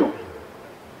 hondureño.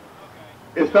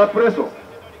 Está preso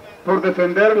por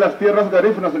defender las tierras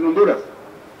garífunas en Honduras.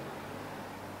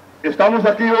 Estamos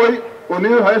aquí hoy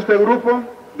unidos a este grupo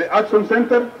de Action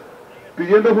Center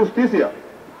pidiendo justicia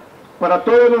para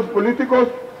todos los políticos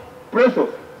presos,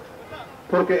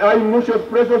 porque hay muchos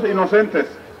presos inocentes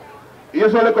y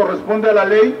eso le corresponde a la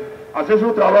ley hacer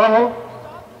su trabajo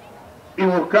y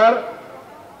buscar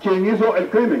quien hizo el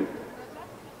crimen.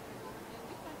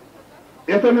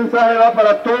 Este mensaje va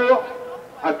para todo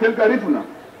aquel garífuna,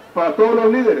 para todos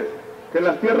los líderes, que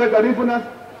las tierras garífunas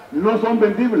no son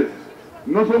vendibles,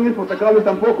 no son hipotecables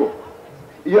tampoco.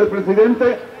 Y el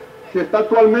presidente que está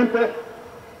actualmente,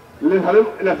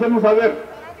 le hacemos saber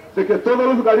de que todos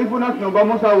los garífunas nos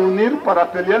vamos a unir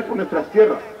para pelear por nuestras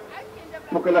tierras,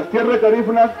 porque las tierras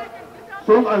garífunas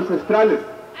son ancestrales.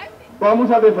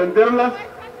 Vamos a defenderlas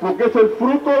porque es el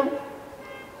fruto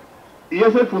y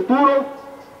es el futuro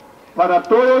para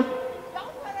todos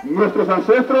nuestros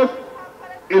ancestros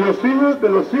y los hijos de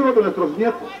nuestros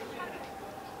nietos.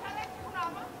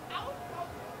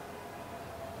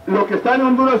 Lo que está en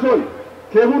Honduras hoy,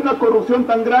 que es una corrupción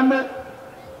tan grande,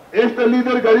 este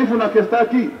líder garífuna que está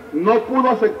aquí no pudo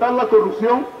aceptar la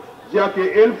corrupción, ya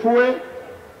que él fue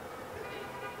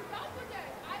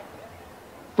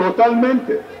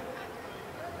totalmente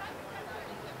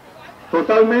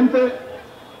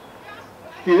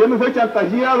queriendo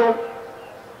chantajeado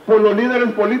por los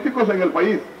líderes políticos en el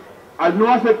país. Al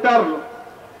no aceptarlo,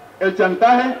 el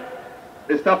chantaje,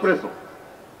 está preso.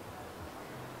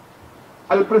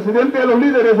 Al presidente de los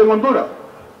líderes en Honduras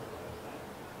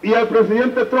y al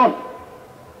presidente Trump,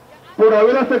 por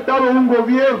haber aceptado un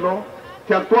gobierno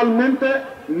que actualmente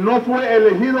no fue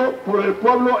elegido por el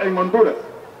pueblo en Honduras.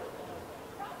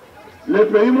 Le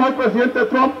pedimos al presidente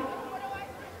Trump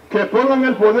que ponga en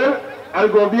el poder al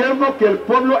gobierno que el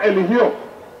pueblo eligió.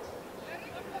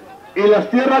 Y las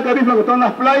tierras garífunas que están en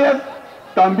las playas,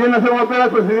 también le hacemos ver al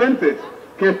presidente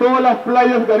que todas las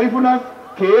playas garífunas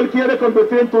que él quiere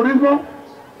convertir en turismo,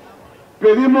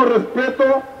 pedimos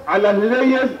respeto a las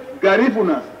leyes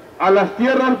garífunas, a las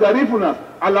tierras garífunas,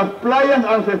 a las playas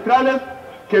ancestrales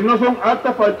que no son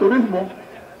aptas para el turismo,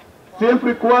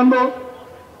 siempre y cuando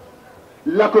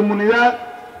la comunidad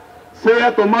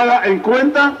sea tomada en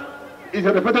cuenta y se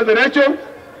respete el derecho,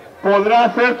 podrá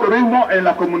hacer turismo en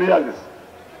las comunidades.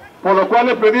 Por lo cual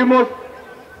le pedimos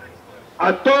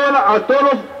a todos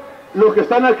los que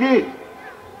están aquí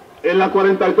en la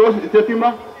 42 y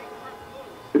séptima,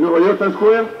 en Nueva York Times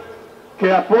Square,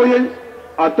 que apoyen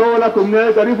a todas las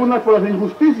comunidades garífunas por las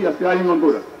injusticias que hay en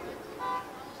Honduras.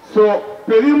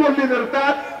 Pedimos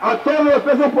libertad a todos los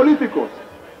presos políticos.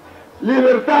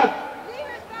 Libertad.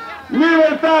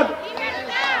 Libertad.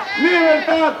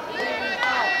 Libertad.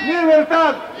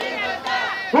 Libertad.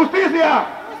 Justicia.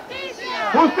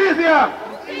 Justicia.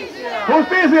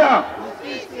 Justicia.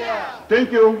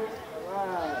 Thank you.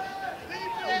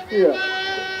 Yeah.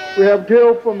 We have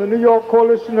Gil from the New York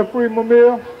Coalition of Free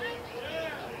Mumia.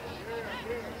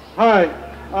 Hi.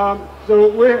 I'm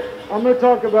going to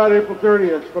talk about April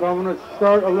 30th, but I'm going to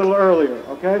start a little earlier,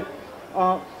 okay?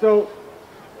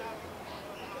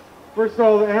 First of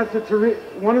all, the answer to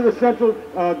one of the central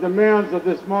demands of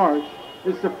this march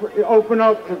is to open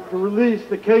up, to release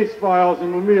the case files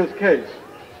in Mumia's case.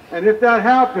 And if that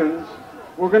happens,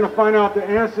 we're going to find out the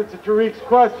answer to Tariq's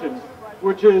question,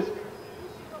 which is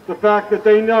the fact that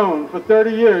they known for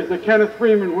 30 years that Kenneth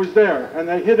Freeman was there, and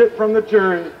they hid it from the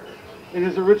jury in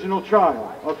his original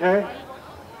trial, okay?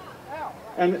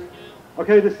 And,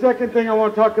 okay, the second thing I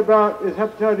want to talk about is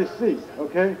hepatitis C,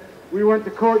 okay? We went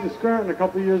to court in Scranton a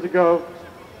couple of years ago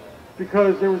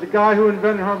because there was a guy who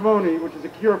invented Harmony, which is a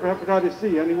cure for hepatitis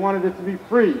C, and he wanted it to be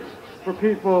free for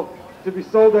people to be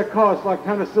sold at cost like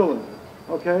penicillin,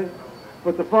 okay?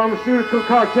 But the pharmaceutical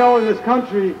cartel in this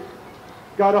country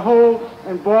got a hold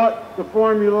and bought the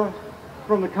formula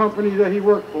from the company that he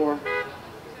worked for.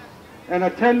 And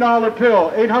a $10 pill,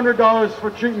 $800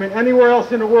 for treatment anywhere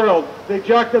else in the world, they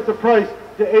jacked up the price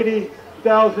to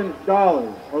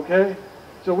 $80,000, okay?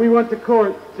 So we went to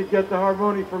court to get the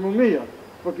Harmony for Mumia.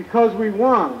 But because we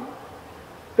won,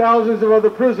 thousands of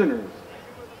other prisoners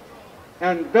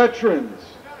and veterans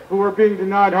who are being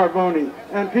denied Harmony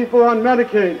and people on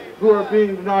Medicaid who are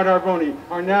being denied Harmony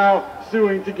are now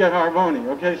suing to get Harmony,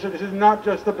 okay? So this is not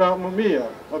just about Mumia,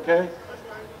 okay?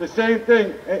 The same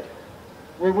thing,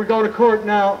 when we go to court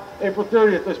now, April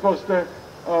 30th, they're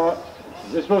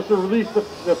supposed to release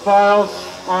the files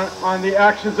on the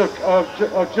actions of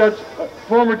Judge,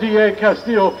 former DA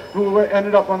Castile, who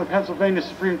ended up on the Pennsylvania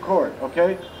Supreme Court,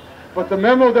 okay? But the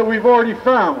memo that we've already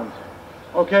found,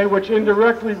 okay, which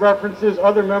indirectly references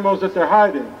other memos that they're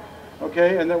hiding,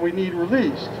 okay, and that we need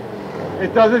released.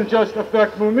 It doesn't just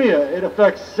affect Mumia, it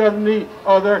affects 70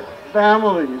 other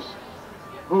families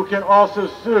who can also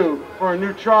sue for a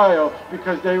new trial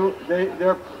because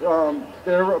their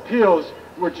appeals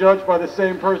were judged by the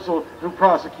same person who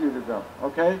prosecuted them,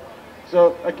 okay?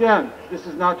 So again, this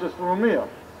is not just for Mumia,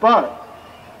 but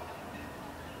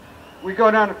we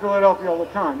go down to Philadelphia all the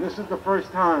time. This is the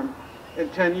first time in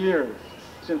 10 years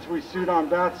since we sued on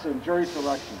Batson jury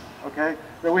selection, okay?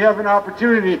 That we have an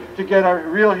opportunity to get a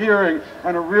real hearing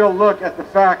and a real look at the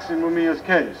facts in Mumia's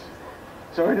case.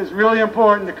 So it is really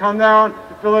important to come down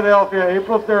to Philadelphia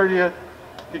April 30th,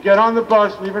 to get on the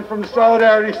bus, leaving from the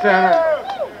Solidarity Center,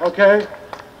 okay?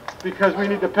 Because we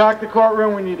need to pack the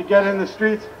courtroom, we need to get in the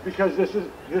streets, because this is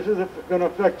going to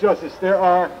affect justice. There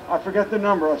are, I forget the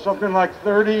number, something like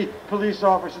 30 police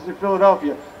officers in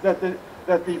Philadelphia that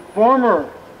the former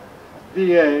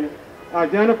DA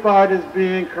identified as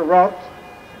being corrupt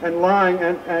and lying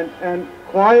and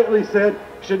quietly said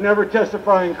should never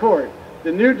testify in court.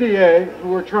 The new DA, who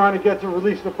we're trying to get to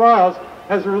release the files,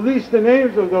 has released the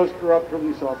names of those corrupt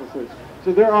police officers.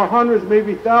 So there are hundreds,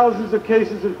 maybe thousands of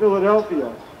cases in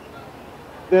Philadelphia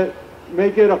that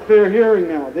may get a fair hearing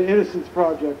now, the Innocence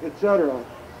Project, etc.,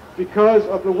 because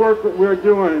of the work that we're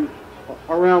doing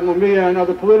around Mumia and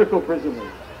other political prisoners.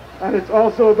 And it's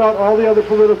also about all the other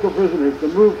political prisoners, the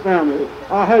Move family,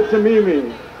 Ahed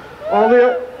Tamimi,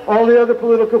 all the other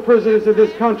political prisoners in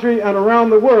this country and around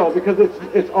the world, because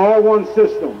it's all one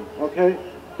system, okay?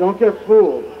 Don't get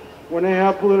fooled. When they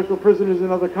have political prisoners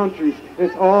in other countries,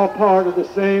 it's all part of the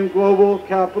same global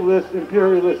capitalist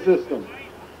imperialist system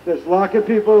that's locking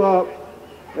people up,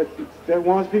 that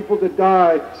wants people to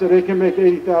die so they can make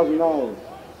 $80,000,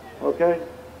 okay?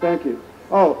 Thank you.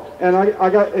 Oh, and I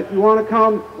got, if you want to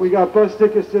come, we got bus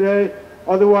tickets today.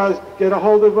 Otherwise, get a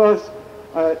hold of us.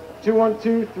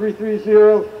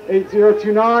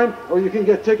 212-330-8029, or you can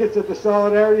get tickets at the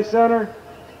Solidarity Center.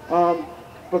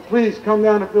 But please come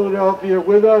down to Philadelphia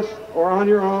with us or on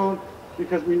your own,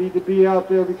 because we need to be out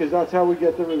there, because that's how we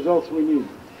get the results we need.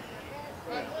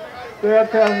 Sarah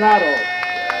Calnato.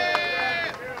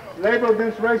 Labor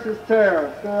Against Racist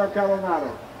Terror, Sarah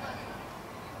Calnato.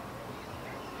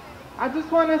 I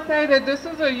just want to say that this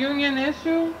is a union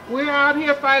issue. We're out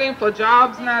here fighting for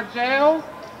jobs, not jails.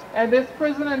 And this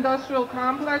prison industrial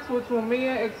complex, which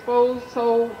Mumia exposed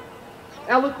so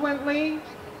eloquently,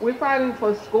 we're fighting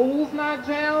for schools, not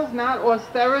jails, not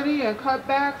austerity and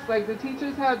cutbacks. Like the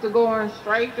teachers had to go on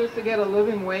strike just to get a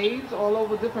living wage all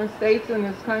over different states in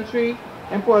this country,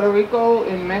 in Puerto Rico,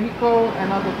 in Mexico,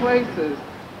 and other places.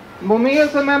 Mumia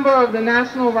is a member of the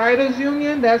National Writers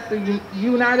Union. That's the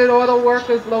United Auto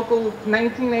Workers Local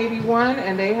 1981,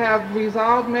 and they have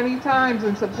resolved many times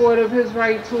in support of his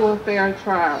right to a fair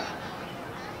trial.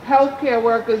 Healthcare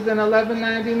workers in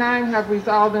 1199 have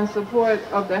resolved in support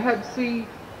of the Hep C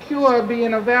cure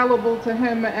being available to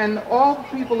him and all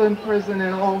people in prison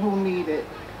and all who need it.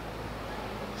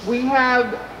 We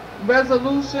have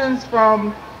resolutions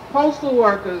from postal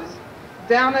workers.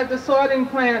 Down at the sorting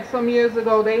plant some years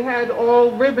ago, they had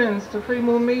all ribbons to free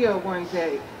Mumia one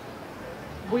day.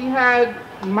 We had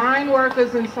mine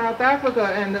workers in South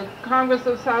Africa and the Congress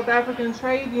of South African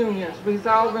Trade Unions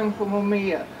resolving for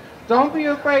Mumia. Don't be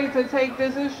afraid to take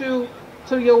this issue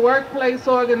to your workplace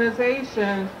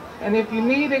organization, and if you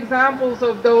need examples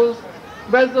of those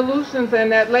resolutions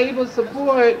and that labor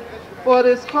support for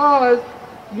this cause,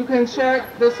 you can check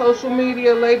the social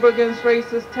media, Labor Against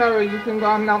Racist Terror. You can go,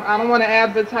 I don't want to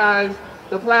advertise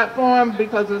the platform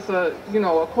because it's a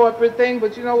corporate thing,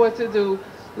 but you know what to do.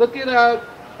 Look it up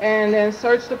and then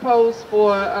search the post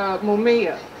for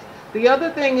Mumia. The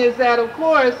other thing is that, of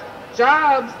course,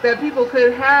 jobs that people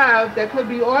could have, that could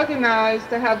be organized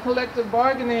to have collective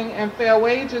bargaining and fair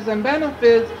wages and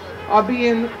benefits, are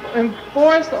being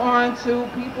enforced onto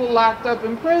people locked up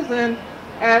in prison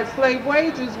at slave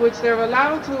wages, which they're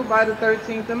allowed to by the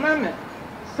 13th Amendment.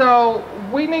 So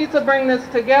we need to bring this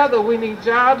together. We need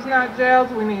jobs, not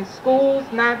jails. We need schools,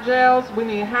 not jails. We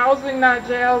need housing, not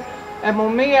jails. And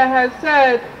Mumia has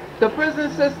said the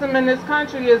prison system in this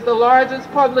country is the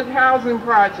largest public housing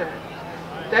project.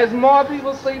 There's more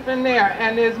people sleeping there,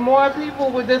 and there's more people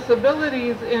with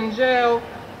disabilities in jail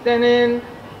than in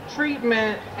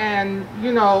treatment and,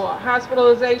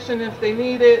 hospitalization if they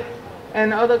need it,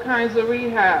 and other kinds of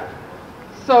rehab.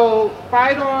 So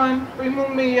fight on, free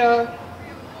Mumia,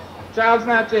 jobs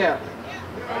not jails.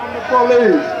 The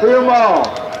police, free them all.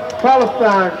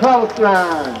 Palestine,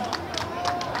 Palestine.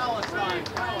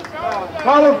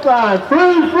 Palestine,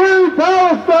 free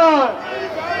Palestine.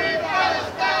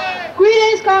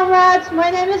 Greetings, comrades. My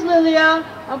name is Lilia.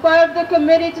 I'm part of the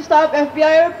Committee to Stop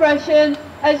FBI Repression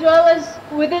as well as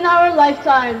within our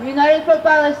lifetime, United for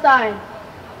Palestine.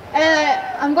 And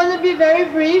I'm going to be very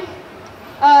brief.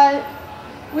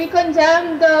 We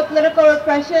condemn the political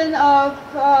repression of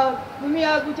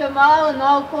Mumia Abu Jamal and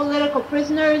all political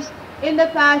prisoners in the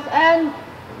past and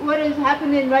what is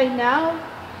happening right now.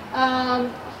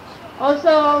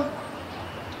 Also,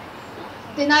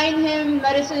 denying him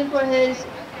medicine for his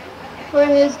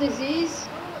disease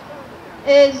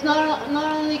is not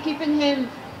only keeping him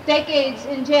decades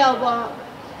in jail, but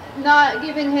not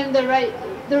giving him the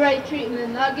right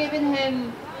treatment, not giving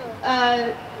him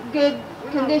good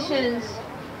conditions.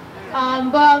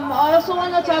 But I also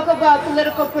want to talk about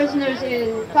political prisoners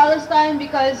in Palestine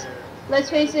because, let's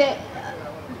face it,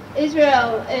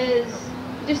 Israel is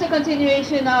just a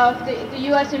continuation of the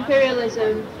U.S.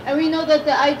 imperialism. And we know that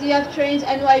the IDF trains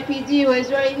NYPD, who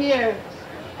is right here.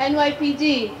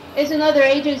 NYPD is another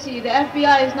agency. The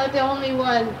FBI is not the only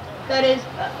one that is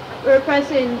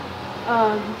repressing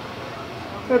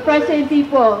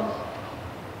people.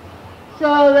 So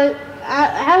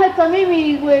Ahed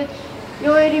Tamimi, which you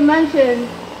already mentioned,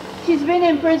 she's been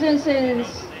in prison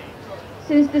since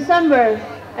December,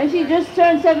 and she just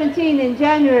turned 17 in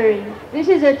January. This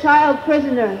is a child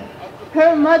prisoner.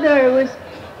 Her mother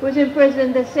was in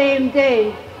prison the same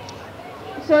day.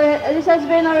 So this has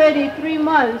been already 3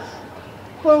 months.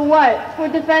 For what? For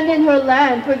defending her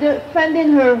land, for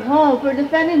defending her home, for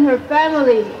defending her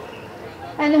family.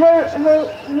 And her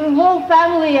whole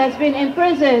family has been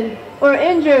imprisoned or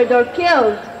injured or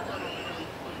killed.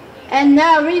 And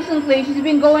now recently she's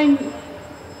been going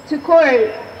to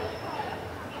court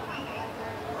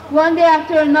one day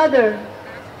after another.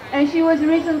 And she was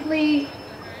recently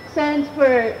sentenced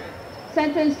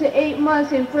to 8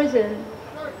 months in prison.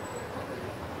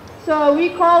 So we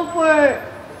call for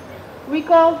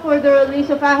the release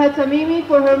of Ahed Tamimi,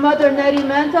 for her mother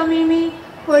Neriman Tamimi,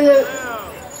 for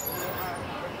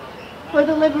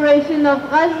the liberation of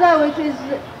Gaza, which is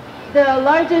the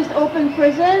largest open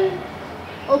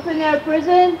air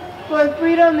prison, for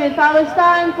freedom in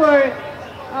Palestine, for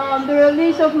the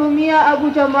release of Mumia Abu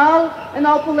Jamal and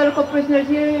all political prisoners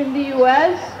here in the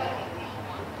U.S.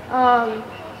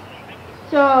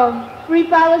 So free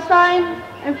Palestine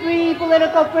and free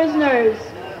political prisoners.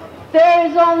 There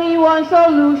is only one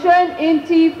solution,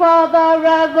 Intifada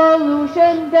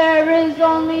revolution. There is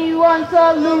only one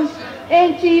solution,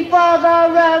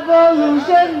 Intifada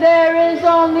revolution. There is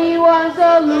only one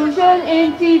solution,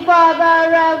 Intifada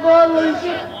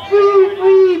revolution. Free,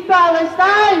 free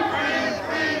Palestine.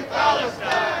 Free, free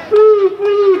Palestine. Free,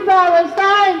 free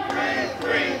Palestine. Free,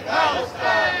 free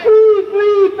Palestine. Free,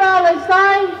 free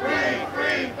Palestine. Free,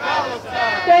 free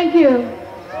Palestine. Thank you.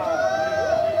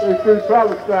 Free, free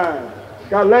Palestine.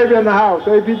 Got a lady in the house,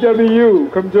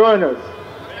 APWU, come join us.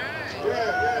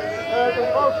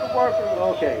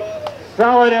 Okay.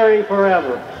 Solidarity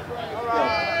forever.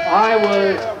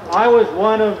 I was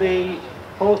one of the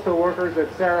postal workers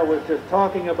that Sarah was just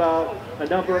talking about a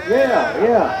number of,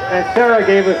 and Sarah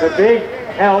gave us a big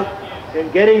help in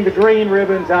getting the green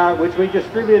ribbons out, which we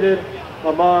distributed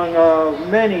among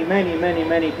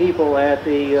many people at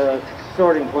the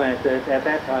sorting plant at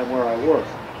that time where I worked.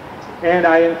 And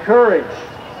I encourage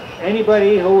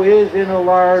anybody who is in a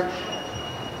large,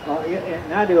 not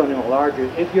even a large,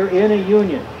 if you're in a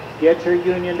union, get your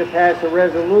union to pass a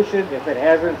resolution. If it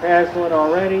hasn't passed one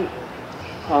already,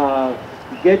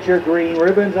 get your green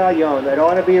ribbons out. You know, that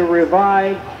ought to be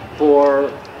revived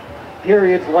for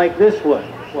periods like this one.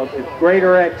 Well, it's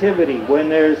greater activity when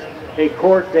there's a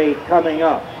court date coming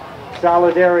up.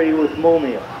 Solidarity with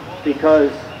Mumia,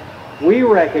 because we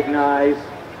recognize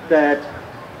that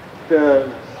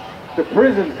the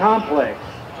prison complex,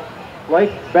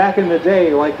 like back in the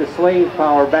day, like the slave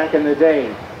power back in the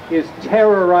day, is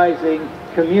terrorizing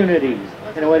communities.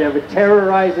 And whenever it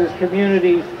terrorizes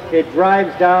communities, it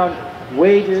drives down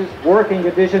wages, working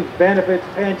conditions, benefits,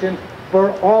 pensions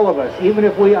for all of us, even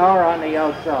if we are on the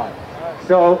outside.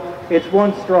 So it's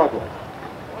one struggle.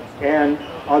 And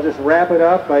I'll just wrap it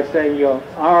up by saying, you know,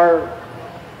 our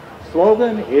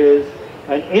slogan is,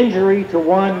 an injury to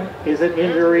one is an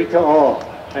injury to all.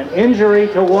 An injury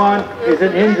to one is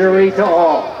an injury to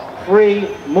all. Free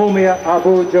Mumia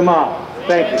Abu Jamal.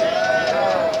 Thank you.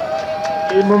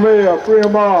 Free Mumia, free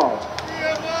them all.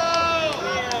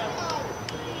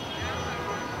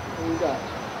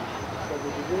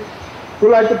 We'd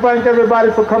like to thank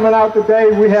everybody for coming out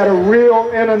today. We had a real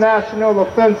international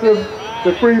offensive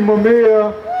to free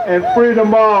Mumia and free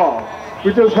them all.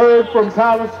 We just heard from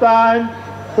Palestine,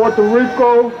 Puerto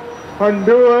Rico,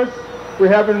 Honduras. We're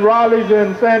having rallies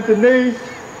in Saint Denis,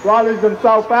 rallies in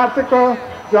South Africa,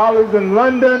 rallies in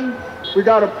London. We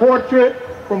got a portrait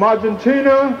from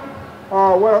Argentina,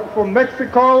 from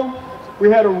Mexico. We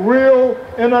had a real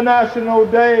international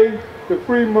day to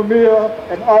free Mumia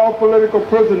and all political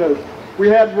prisoners. We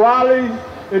had rallies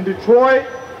in Detroit,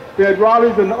 we had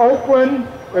rallies in Oakland,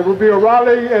 there will be a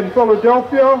rally in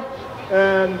Philadelphia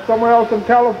and somewhere else in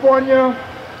California.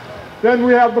 Then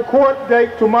we have the court date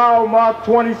tomorrow, March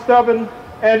 27th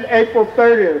and April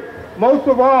 30th. Most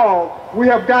of all, we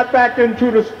have got back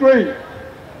into the street.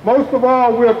 Most of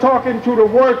all, we are talking to the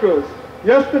workers.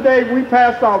 Yesterday, we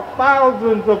passed out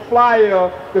thousands of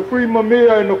flyers to free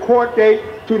Mumia in the court date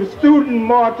to the student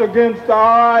march against the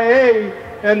RIA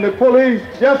and the police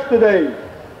yesterday.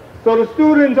 So the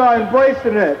students are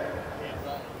embracing it.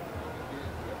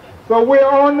 So we're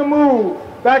on the move,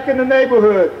 back in the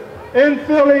neighborhood, in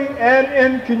Philly and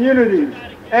in communities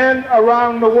and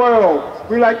around the world.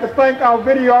 We'd like to thank our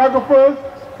videographers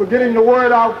for getting the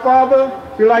word out farther.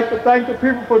 We'd like to thank the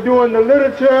people for doing the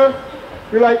literature.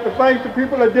 We'd like to thank the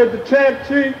people that did the chant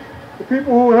sheet, the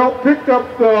people who helped pick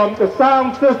up the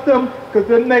sound system, because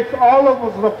it makes all of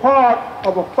us a part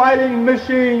of a fighting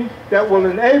machine that will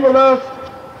enable us.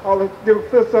 Let's give a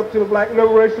fist up to the Black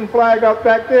Liberation flag up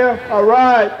back there. All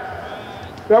right.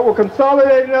 That will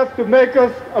consolidate us to make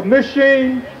us a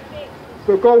machine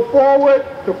to go forward,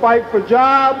 to fight for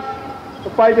jobs, to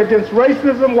fight against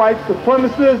racism, white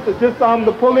supremacists, to disarm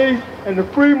the police, and to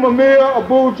free Mumia,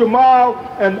 Abu Jamal,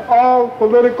 and all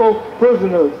political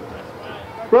prisoners.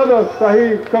 Brother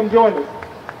Sahib, come join us.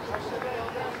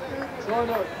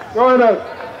 Join us.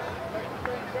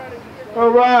 All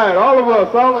right, all of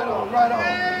us.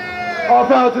 All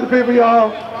power to the people,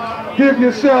 y'all. Give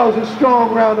yourselves a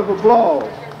strong round of applause.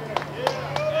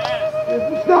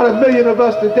 It's not a million of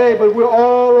us today, but we're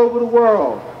all over the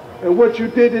world. And what you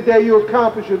did today, you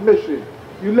accomplished your mission.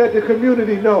 You let the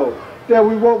community know that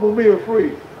we want Mumia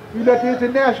free. You let the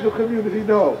international community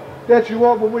know that you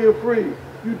want Mumia free.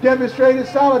 You demonstrated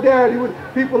solidarity with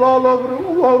people all over the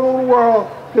world,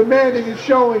 demanding and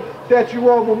showing that you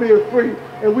want Mumia free.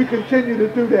 And we continue to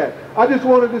do that. I just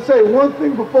wanted to say one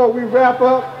thing before we wrap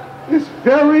up. It's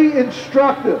very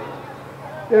instructive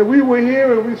that we were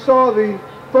here and we saw the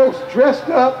folks dressed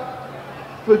up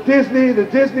for Disney, the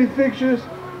Disney fixtures.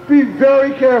 Be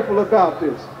very careful about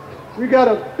this. We got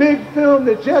a big film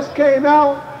that just came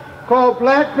out called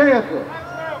Black Panther.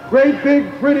 Great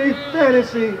big pretty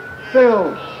fantasy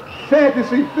film.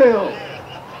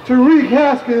 Tariq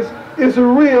Haskins is a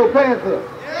real Panther,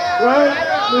 right?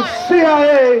 The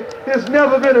CIA has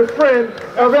never been a friend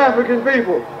of African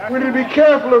people. We need to be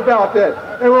careful about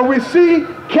that. And when we see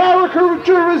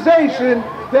caricaturization,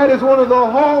 that is one of the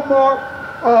hallmark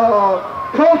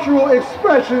cultural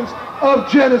expressions of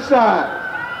genocide.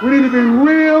 We need to be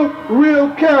real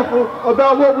careful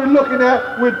about what we're looking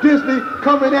at with Disney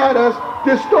coming at us,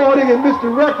 distorting and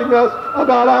misdirecting us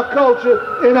about our culture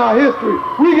and our history.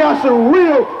 We got some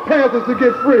real Panthers to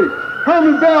get free.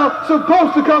 Herman Bell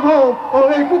supposed to come home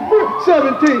on April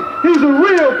 17th. He's a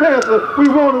real Panther. We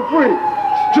want him free.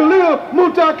 Jalil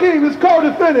Muttaqim is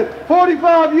co-defendant,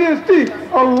 45 years deep,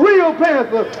 a real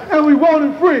Panther, and we want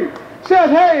him free. Seth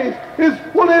Hayes is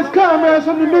one of his comrades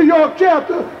from the New York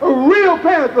chapter, a real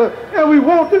Panther, and we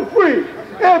want them free.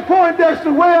 Ed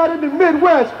Poindexter, way out in the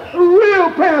Midwest, a real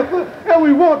Panther, and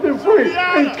we want them free.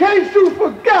 In case you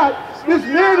forgot, this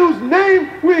man whose name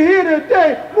we're here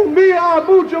today, Mumia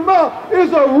Abu Jamal,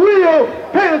 is a real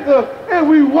Panther, and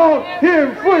we want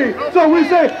him free. So we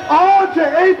say, on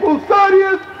to April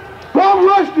 30th, bum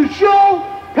rush the show,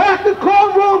 pack the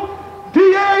courtroom,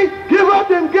 DA, give up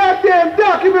them goddamn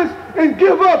documents, and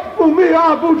give up Mumia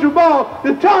Abu Jamal.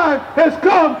 The time has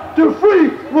come to free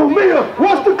Mumia.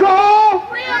 What's the call?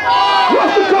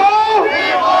 What's the call?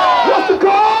 What's the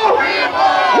call?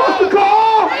 What's the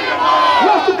call?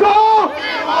 What's the call?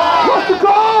 What's the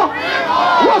call?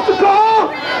 What's the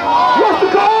call? What's the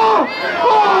call?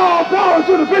 All power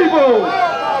to the people!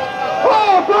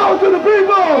 All power to the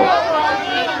people!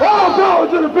 All power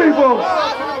to the people!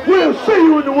 We'll see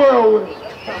you in the whirlwind.